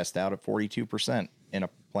 can test out at 42% in a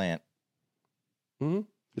plant. Mm-hmm.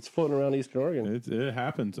 It's floating around Eastern Oregon. It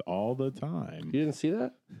happens all the time. You didn't see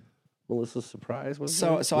that? Melissa's surprise was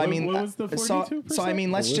so there? I mean, what was the 42%? so I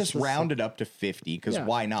mean, let's just round it up to 50 because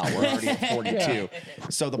why not? We're already at 42.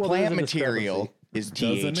 So the plant material is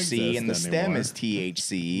THC and the stem is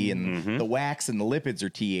THC and the wax and the lipids are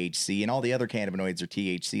THC and all the other cannabinoids are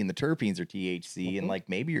THC and the terpenes are THC and like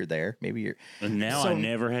maybe you're there, maybe you're. And now I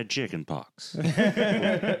never had chicken pox.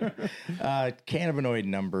 Cannabinoid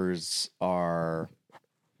numbers are.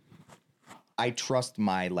 I trust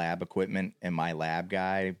my lab equipment and my lab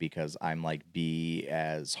guy because I'm like, be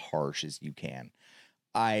as harsh as you can.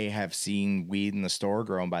 I have seen weed in the store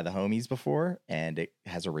grown by the homies before, and it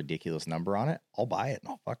has a ridiculous number on it. I'll buy it and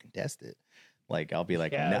I'll fucking test it. Like, I'll be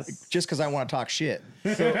like, no, just because I want to talk shit.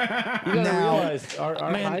 So, you gotta realize our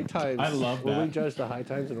high times. I love when that. we judged the high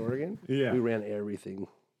times in Oregon, we ran everything.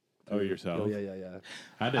 Oh, yourself? Oh, yeah.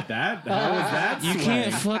 How was that? You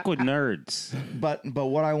can't fuck with nerds. But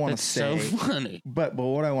what I want to say, so funny. But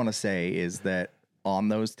what I want to say is that on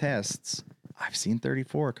those tests, I've seen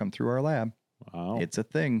 34 come through our lab. Wow. It's a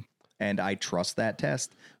thing, and I trust that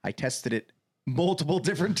test. I tested it multiple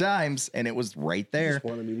different times, and it was right You there. just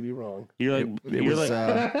wanted me to be wrong. You're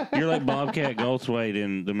like Bobcat Goldthwait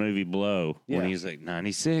in the movie Blow when he's like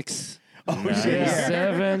 96.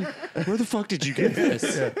 97. Where the fuck did you get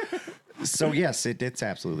this? So yes, it's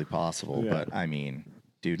absolutely possible, but I mean,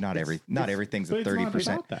 dude, not everything's at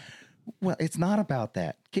 30%. Well, it's not about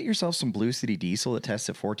that. Get yourself some Blue City Diesel that tests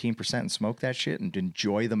at 14% and smoke that shit and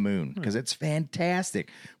enjoy the moon because it's fantastic.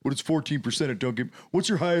 But it's 14%. And don't give. What's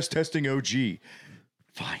your highest testing OG?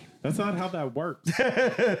 Fine. That's not how that works.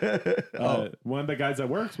 One of the guys that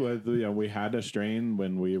works with, we had a strain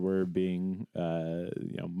when we were being,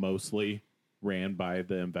 mostly ran by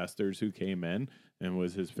the investors who came in and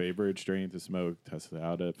was his favorite strain to smoke, tested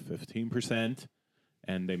out at 15%.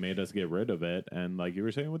 And they made us get rid of it. And like you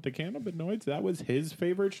were saying with the cannabinoids, that was his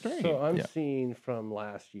favorite strain. So I'm seeing from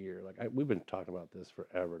last year, we've been talking about this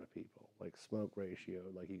forever to people, like smoke ratio,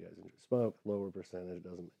 like you guys enjoy smoke, lower percentage,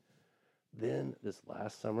 doesn't. Then this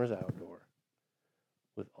last summer's outdoor,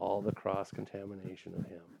 with all the cross-contamination of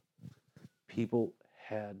him, people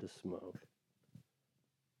had to smoke.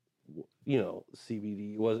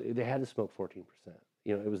 CBD they had to smoke 14%.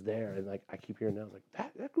 It was there, and like I keep hearing now, I was like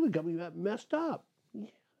that really got me that messed up. Yes.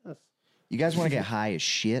 You guys want to get high as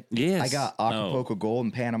shit? Yes. I got Acapulco Gold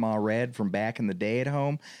and Panama Red from back in the day at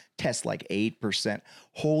home. Test like 8%.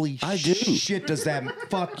 Holy shit, does that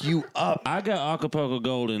fuck you up? I got Acapulco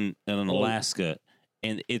Gold in Alaska,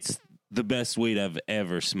 and it's the best weed I've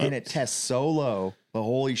ever smoked. And it tests so low, but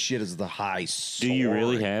holy shit is the high. Do you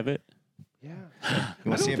really have it? Yeah. I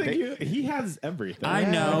don't think he has everything. I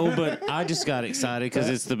know, but I just got excited because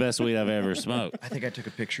it's the best weed I've ever smoked. I think I took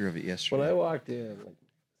a picture of it yesterday. When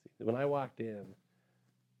I walked in,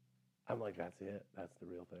 I'm like, that's it. That's the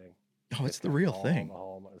real thing. Oh, it's the real thing.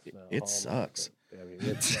 It sucks.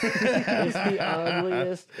 It's the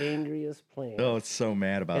ugliest, angriest plant. Oh, it's so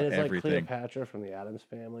mad about and it's everything. like Cleopatra from the Addams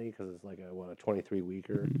Family because it's like a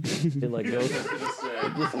 23-weeker. It like goes.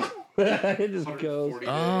 It just goes.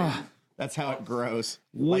 That's how it grows.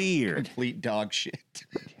 Weird. Like complete dog shit.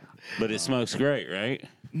 But it smokes great, right?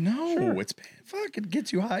 No, it's bad. Fuck, it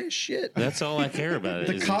gets you high as shit. That's all I care about.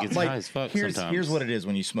 It gets high as fuck sometimes. Here's what it is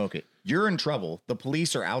when you smoke it. You're in trouble. The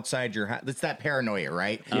police are outside your house. It's that paranoia,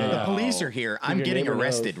 right? The police are here. I'm getting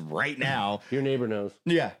arrested right now. Your neighbor knows.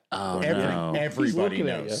 Yeah. Oh, everybody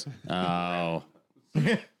knows. Oh.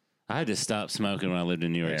 I had to stop smoking when I lived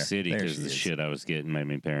in New York City because the shit I was getting made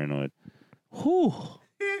me paranoid. Whew.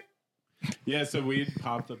 Yeah, so we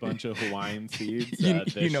popped a bunch of Hawaiian seeds.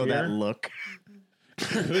 This year. That look.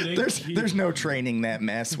 There's no training that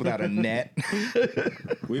mess without a net.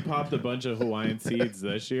 We popped a bunch of Hawaiian seeds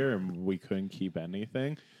this year, and we couldn't keep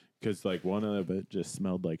anything because like one of it just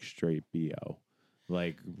smelled like straight BO.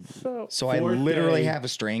 Like so I literally have a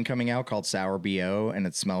strain coming out called Sour BO, and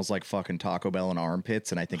it smells like fucking Taco Bell and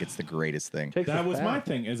armpits, and I think it's the greatest thing. That was my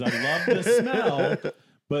thing. Is I love the smell.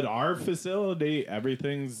 But our facility,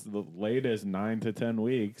 everything's the latest 9 to 10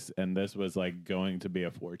 weeks, and this was like going to be a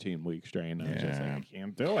 14-week strain. I was just like, I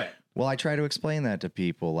can't do it. Well, I try to explain that to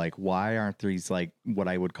people. Like, why aren't these like what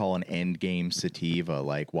I would call an end game sativa?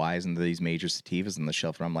 Like, why isn't there these major sativas on the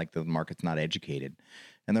shelf? And I'm like, the market's not educated.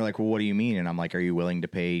 And they're like, well, what do you mean? And I'm like, are you willing to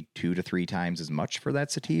pay 2 to 3 times as much for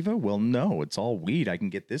that sativa? Well, no, it's all weed. I can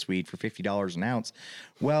get this weed for $50 an ounce.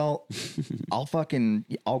 Well,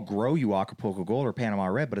 I'll grow you Acapulco Gold or Panama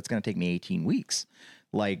Red, but it's going to take me 18 weeks.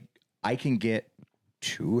 Like, I can get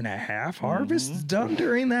 2.5 harvests done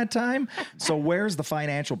during that time. So where's the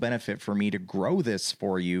financial benefit for me to grow this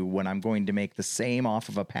for you when I'm going to make the same off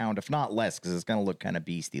of a pound, if not less, because it's going to look kind of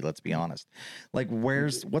beasty, let's be honest. Like,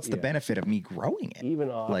 what's the benefit of me growing it? Even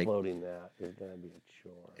offloading that is going to be a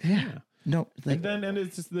chore. Yeah. No, And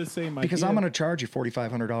it's just the same idea. because I'm going to charge you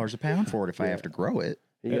 $4,500 a pound for it if I have to grow it.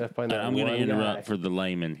 You got to find that. I'm going to one interrupt guy. for the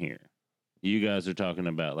layman here. You guys are talking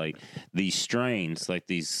about like these strains, like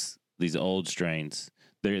these old strains.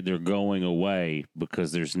 They're going away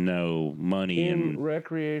because there's no money in in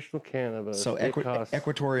recreational cannabis. So it costs-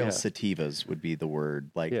 equatorial yeah. sativas would be the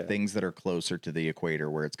word, like things that are closer to the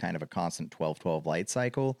equator where it's kind of a constant 12-12 light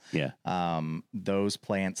cycle. Yeah. Those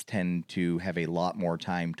plants tend to have a lot more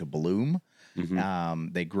time to bloom.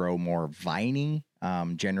 They grow more viney.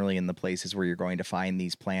 Generally in the places where you're going to find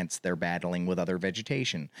these plants, they're battling with other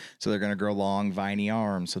vegetation. So they're going to grow long viney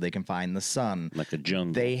arms so they can find the sun. like a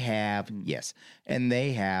jungle. They have, yes, and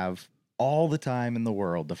they have all the time in the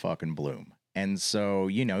world to fucking bloom. And so,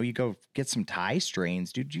 you go get some Thai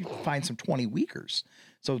strains, dude, you find some 20 weekers.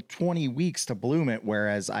 So 20 weeks to bloom it,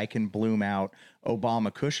 whereas I can bloom out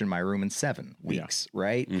Obama Kush in my room in 7 weeks,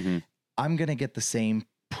 right? I'm going to get the same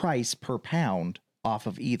price per pound off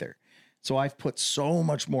of either. So I've put so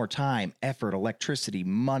much more time, effort, electricity,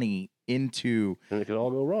 money into. And it could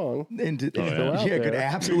all go wrong. It could Could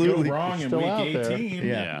absolutely go wrong in Still week out there. 18.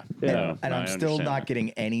 Yeah. Yeah. And I'm still understand not that.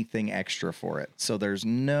 getting anything extra for it. So there's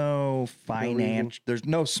no there's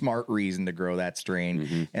no smart reason to grow that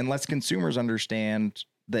strain unless consumers understand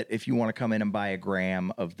that if you want to come in and buy a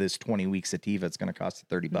gram of this 20-week sativa, it's going to cost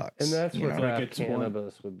you $30. And that's you what know? craft it's one-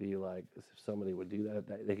 cannabis would be like. If somebody would do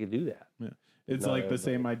that, they could do that. Yeah. It's Not like the everybody.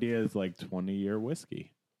 same idea as like 20-year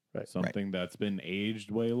whiskey. Right. Something that's been aged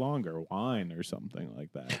way longer, wine or something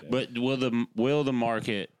like that. But will the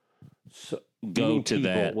market So, go meaning to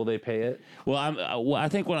people, that? Will they pay it? Well, I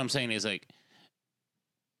think what I'm saying is like,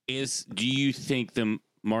 do you think the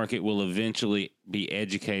market will eventually be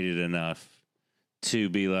educated enough to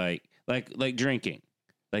be like drinking?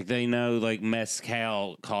 Like they know like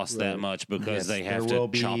mezcal costs that much because Yes, they have there to will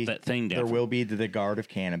be- chop that thing down. There will be the guard of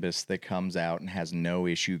cannabis that comes out and has no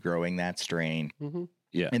issue growing that strain.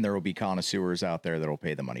 Yeah. And there will be connoisseurs out there that will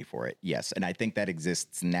pay the money for it. Yes. And I think that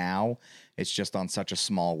exists now. It's just on such a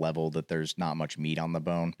small level that there's not much meat on the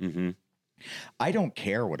bone. I don't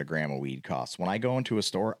care what a gram of weed costs. When I go into a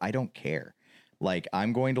store, I don't care. Like,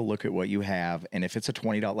 I'm going to look at what you have. And if it's a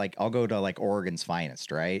 $20, like, I'll go to like Oregon's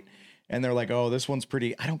Finest, right? And they're like, oh, this one's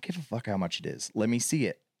pretty. I don't give a fuck how much it is. Let me see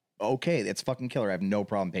it. Okay, it's fucking killer. I have no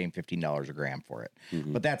problem paying $15 a gram for it.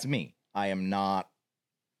 But that's me. I'm not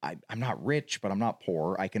rich, but I'm not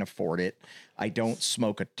poor. I can afford it. I don't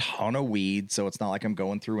smoke a ton of weed, so it's not like I'm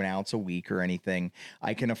going through an ounce a week or anything.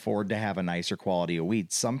 I can afford to have a nicer quality of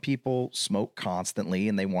weed. Some people smoke constantly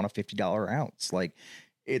and they want a $50 ounce. Like,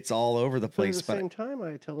 it's all over the place. But at the same time,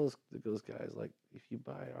 I tell those guys, like, if you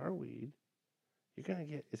buy our weed, you're gonna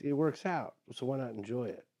get it works out. So why not enjoy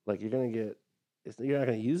it? Like, you're not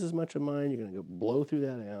gonna use as much of mine. You're gonna go blow through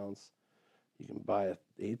that ounce. You can buy an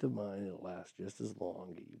eighth of mine. It'll last just as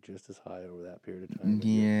long, get you just as high over that period of time.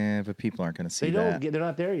 Yeah, but people aren't going to see that. They're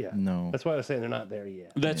not there yet. No. That's why I was saying they're not there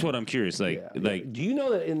yet. That's what I'm curious. Like, Yeah. Do you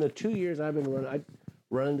know that in the 2 years I've been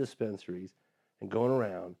running dispensaries and going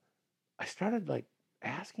around, I started like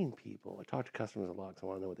asking people. I talk to customers a lot because I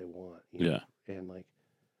want to know what they want. You know? And like,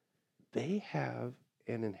 they have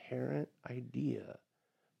an inherent idea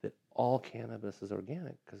that all cannabis is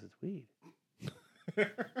organic because it's weed.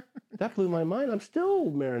 That blew my mind. I'm still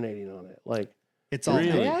marinating on it. Like, It's all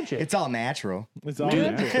magic. It's all natural. It's all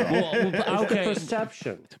Dude, natural. well, It's okay, the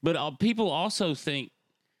perception. but people also think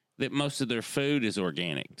that most of their food is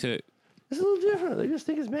organic too. It's a little different. They just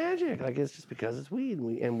think it's magic. Like, it's just because it's weed,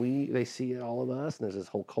 and they see it, all of us, and there's this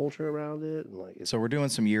whole culture around it, and like, So we're doing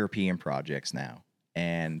some European projects now.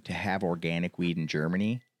 And to have organic weed in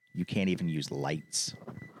Germany, you can't even use lights.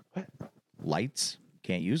 What? Lights,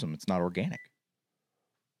 can't use them. It's not organic.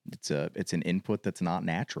 It's an input that's not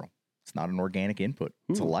natural. It's not an organic input.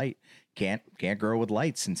 It's a light. Can't grow with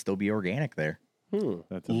lights and still be organic there.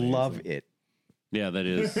 That's amazing. Love it. Yeah, that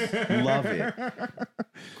is. Love it.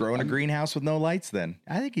 Grow in a greenhouse with no lights then.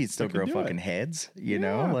 I think he'd still grow fucking heads, you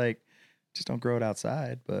know? Like, just don't grow it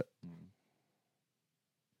outside. But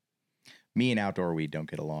me and outdoor weed don't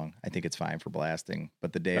get along. I think it's fine for blasting.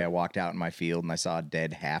 But the day I walked out in my field and I saw a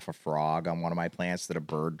dead half a frog on one of my plants that a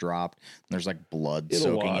bird dropped, and there's like blood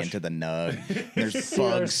soaking into the nug. There's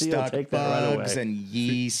bugs stuck, bugs and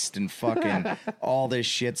yeast and fucking all this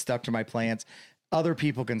shit stuck to my plants. Other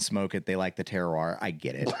people can smoke it. They like the terroir. I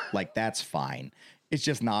get it. Like, that's fine. It's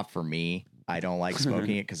just not for me. I don't like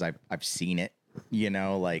smoking it because I've seen it. You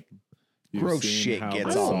know, like, gross shit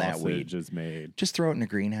gets on that weed. Is made. Just throw it in a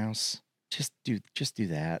greenhouse. Just do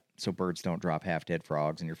that so birds don't drop half dead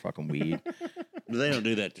frogs in your fucking weed. They don't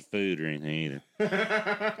do that to food or anything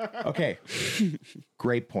either. Okay.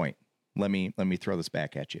 Great point. Let me throw this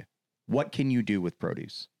back at you. What can you do with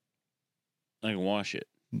produce? I can wash it.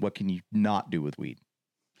 What can you not do with weed?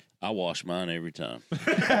 I wash mine every time.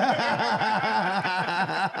 I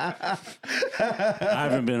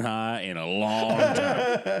haven't been high in a long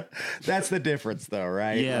time. That's the difference, though,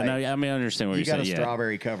 right? Yeah, like, no, I mean, I understand what you're saying. You got a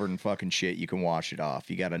strawberry covered in fucking shit, you can wash it off.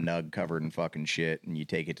 You got a nug covered in fucking shit, and you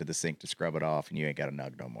take it to the sink to scrub it off, and you ain't got a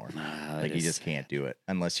nug no more. Like, you just can't do it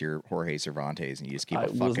unless you're Jorge Cervantes, and you just keep a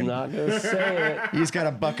fucking. I was not gonna say it. You just got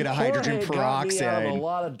a bucket of hydrogen peroxide. Got me out of a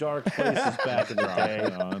lot of dark places back in the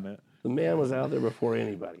day. On it. The man was out there before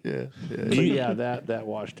anybody. Yeah. But yeah, that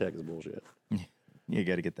wash tech is bullshit. You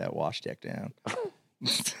got to get that wash tech down.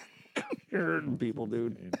 You're hurting people,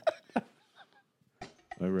 dude.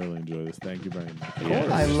 I really enjoy this. Thank you very much. Yeah.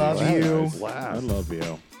 I love you. Wow. I love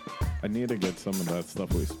you. I need to get some of that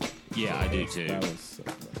stuff we. Yeah, I do too. That was sick.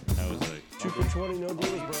 That was like 2 for $20, no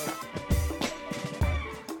deals, bro.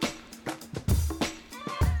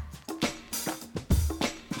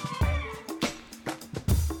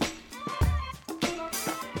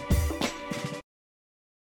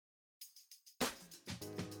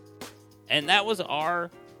 And that was our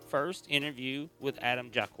first interview with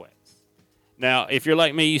Adam Jacques. Now, if you're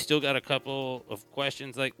like me, you still got a couple of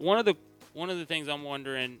questions. Like one of the things I'm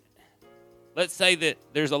wondering, let's say that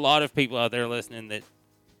there's a lot of people out there listening that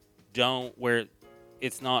don't, where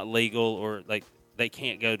it's not legal, or like they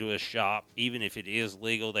can't go to a shop. Even if it is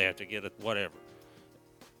legal, they have to get whatever.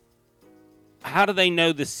 How do they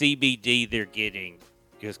know the CBD they're getting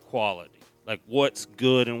is quality? Like what's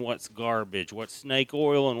good and what's garbage, what's snake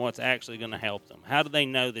oil and what's actually going to help them? How do they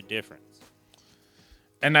know the difference?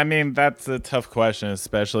 And I mean, that's a tough question,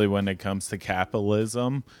 especially when it comes to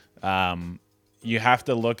capitalism. You have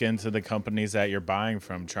to look into the companies that you're buying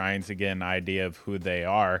from, trying to get an idea of who they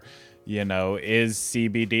are. You know, is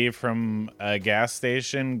CBD from a gas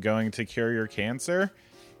station going to cure your cancer?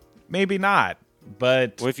 Maybe not.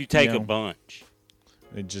 But what if you take a bunch?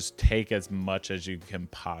 Just take as much as you can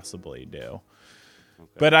possibly do. Okay.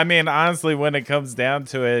 But I mean, honestly, when it comes down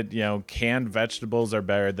to it, you know, canned vegetables are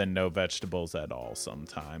better than no vegetables at all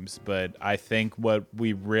sometimes. But I think what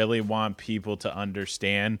we really want people to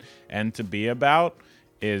understand and to be about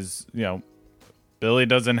is, you know, Billy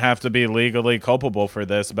doesn't have to be legally culpable for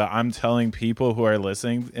this, but I'm telling people who are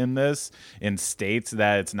listening in this in states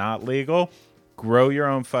that it's not legal, grow your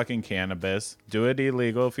own fucking cannabis. Do it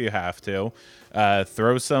illegal if you have to.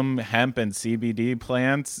 Throw some hemp and CBD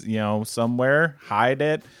plants, you know, somewhere. Hide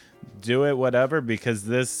it. Do it, whatever, because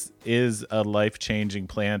this is a life-changing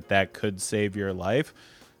plant that could save your life.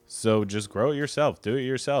 So just grow it yourself. Do it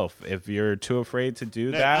yourself. If you're too afraid to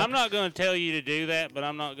do that. I'm not going to tell you to do that, but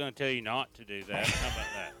I'm not going to tell you not to do that. How about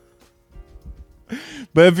that?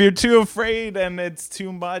 But if you're too afraid and it's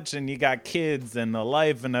too much and you got kids and a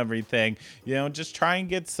life and everything, you know, just try and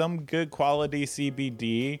get some good quality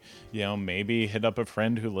CBD. You know, maybe hit up a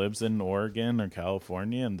friend who lives in Oregon or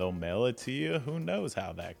California and they'll mail it to you. Who knows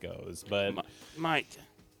how that goes? But Mike,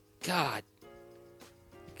 God,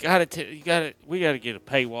 we got to get a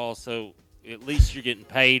paywall so at least you're getting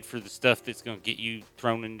paid for the stuff that's going to get you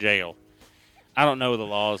thrown in jail. I don't know the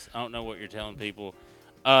laws. I don't know what you're telling people.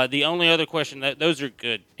 The only other question, those are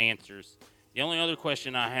good answers. The only other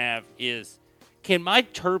question I have is, can my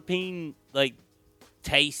terpene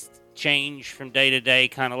taste change from day to day?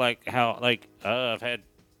 Kind of like how I've had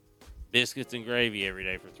biscuits and gravy every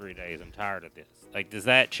day for 3 days. I'm tired of this. Does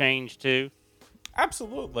that change too?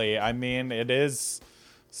 Absolutely. I mean, it is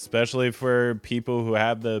especially for people who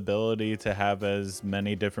have the ability to have as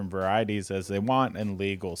many different varieties as they want in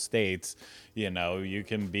legal states. You know, you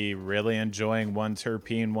can be really enjoying one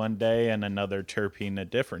terpene one day and another terpene a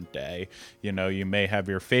different day. You know, you may have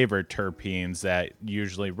your favorite terpenes that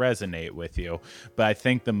usually resonate with you. But I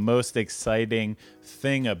think the most exciting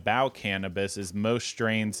thing about cannabis is most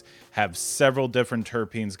strains have several different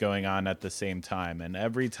terpenes going on at the same time. And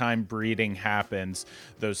every time breeding happens,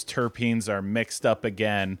 those terpenes are mixed up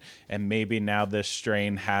again. And maybe now this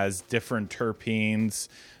strain has different terpenes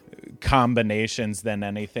combinations than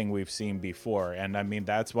anything we've seen before. And I mean,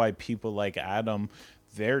 that's why people like Adam,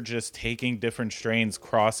 they're just taking different strains,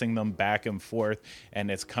 crossing them back and forth,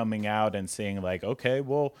 and it's coming out and saying like, okay,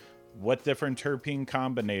 well, what different terpene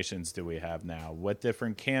combinations do we have now? What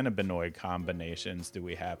different cannabinoid combinations do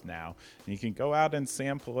we have now? And you can go out and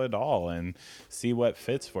sample it all and see what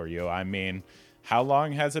fits for you. I mean, how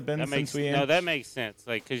long has it been since we... No, that makes sense.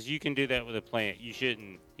 Like, because you can do that with a plant. You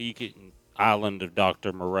couldn't Island of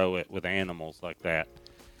Dr. Moreau it with animals like that.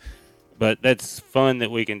 But that's fun that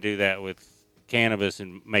we can do that with cannabis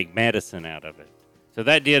and make medicine out of it. So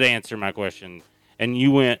that did answer my question. And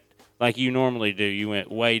you went, like you normally do, you went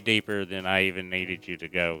way deeper than I even needed you to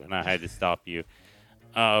go, and I had to stop you,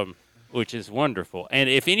 which is wonderful. And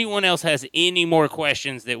if anyone else has any more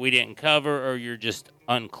questions that we didn't cover or you're just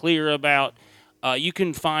unclear about, you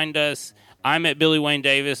can find us. I'm at Billy Wayne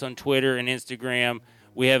Davis on Twitter and Instagram.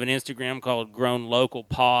 We have an Instagram called Grown Local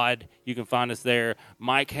Pod. You can find us there.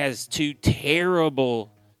 Mike has 2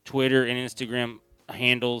 terrible Twitter and Instagram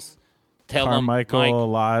handles. Tell Carmichael them, Mike. a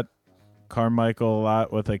lot. Carmichael a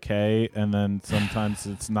lot with a K, and then sometimes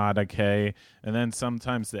it's not a K, and then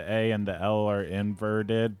sometimes the A and the L are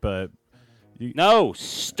inverted, but... No,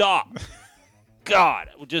 stop. God,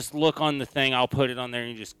 just look on the thing. I'll put it on there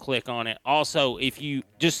and you just click on it. Also, if you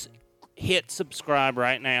just hit subscribe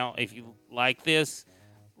right now, if you like this,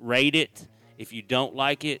 rate it. If you don't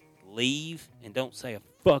like it, leave and don't say a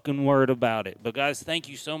fucking word about it. But guys, thank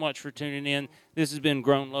you so much for tuning in. This has been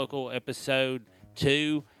Grown Local episode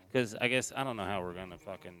 2, because I guess I don't know how we're going to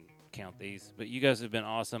fucking count these, but you guys have been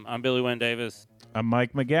awesome. I'm Billy Wayne Davis. I'm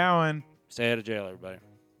Mike McGowan. Stay out of jail, everybody.